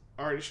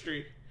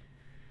artistry,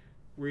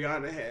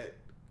 Rihanna had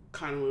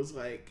kind of was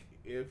like,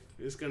 if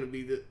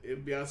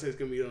Beyonce's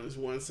gonna be on this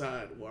one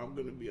side, well, I'm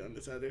gonna be on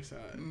this other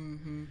side.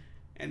 And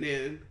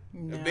then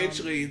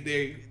eventually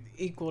they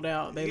equaled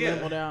out. They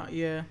leveled out.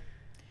 Yeah.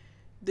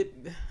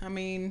 I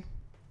mean,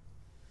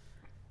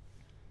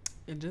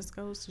 it just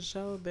goes to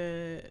show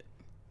that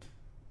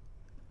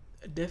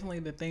definitely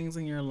the things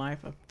in your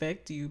life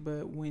affect you,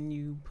 but when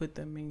you put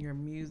them in your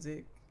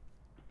music,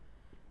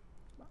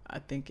 I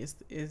think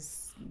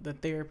it's the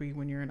therapy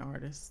when you're an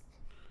artist.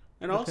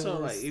 And also,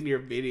 like, in your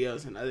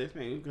videos and other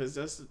things,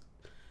 because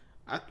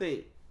I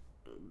think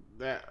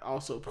that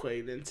also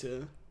played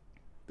into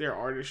their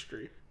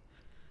artistry.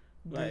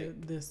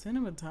 Like, the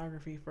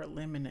cinematography for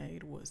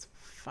Lemonade was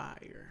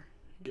fire.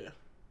 Yeah.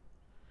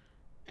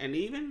 And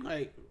even,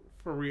 like,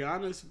 for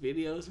Rihanna's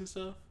videos and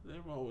stuff,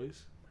 they're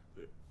always...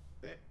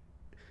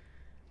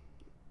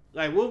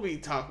 Like, we'll be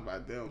talking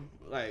about them,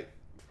 like,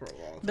 for a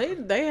long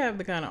time. They have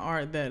the kind of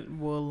art that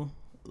will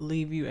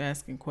leave you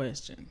asking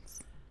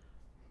questions.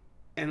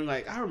 And,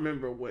 like, I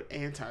remember when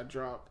Anti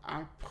dropped,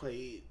 I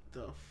played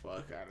the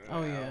fuck out of that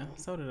album. Yeah,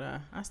 so did I.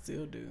 I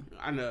still do.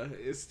 I know.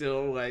 It's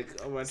still, like,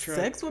 on my truck.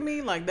 Sex With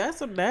Me, like,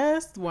 that's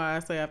why I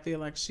say I feel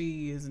like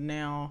she is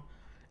now,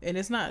 and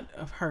it's not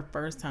her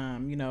first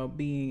time, you know,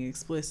 being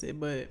explicit,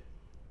 but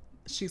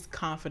she's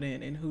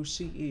confident in who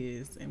she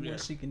is and what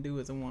she can do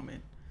as a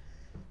woman.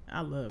 I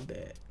love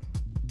that.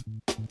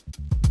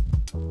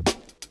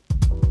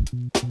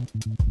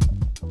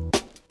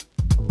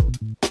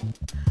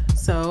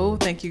 So,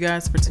 thank you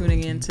guys for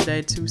tuning in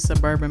today to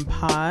Suburban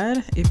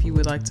Pod. If you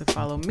would like to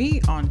follow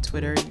me on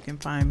Twitter, you can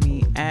find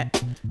me at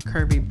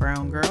Curvy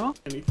Brown Girl.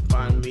 And you can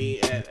find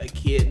me at A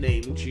Kid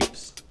Named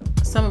Juice.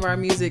 Some of our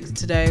music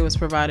today was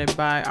provided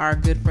by our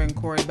good friend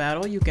Corey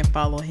Battle. You can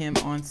follow him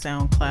on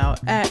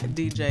SoundCloud at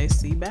DJ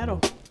C Battle.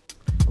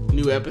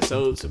 New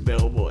episodes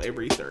available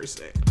every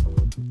Thursday.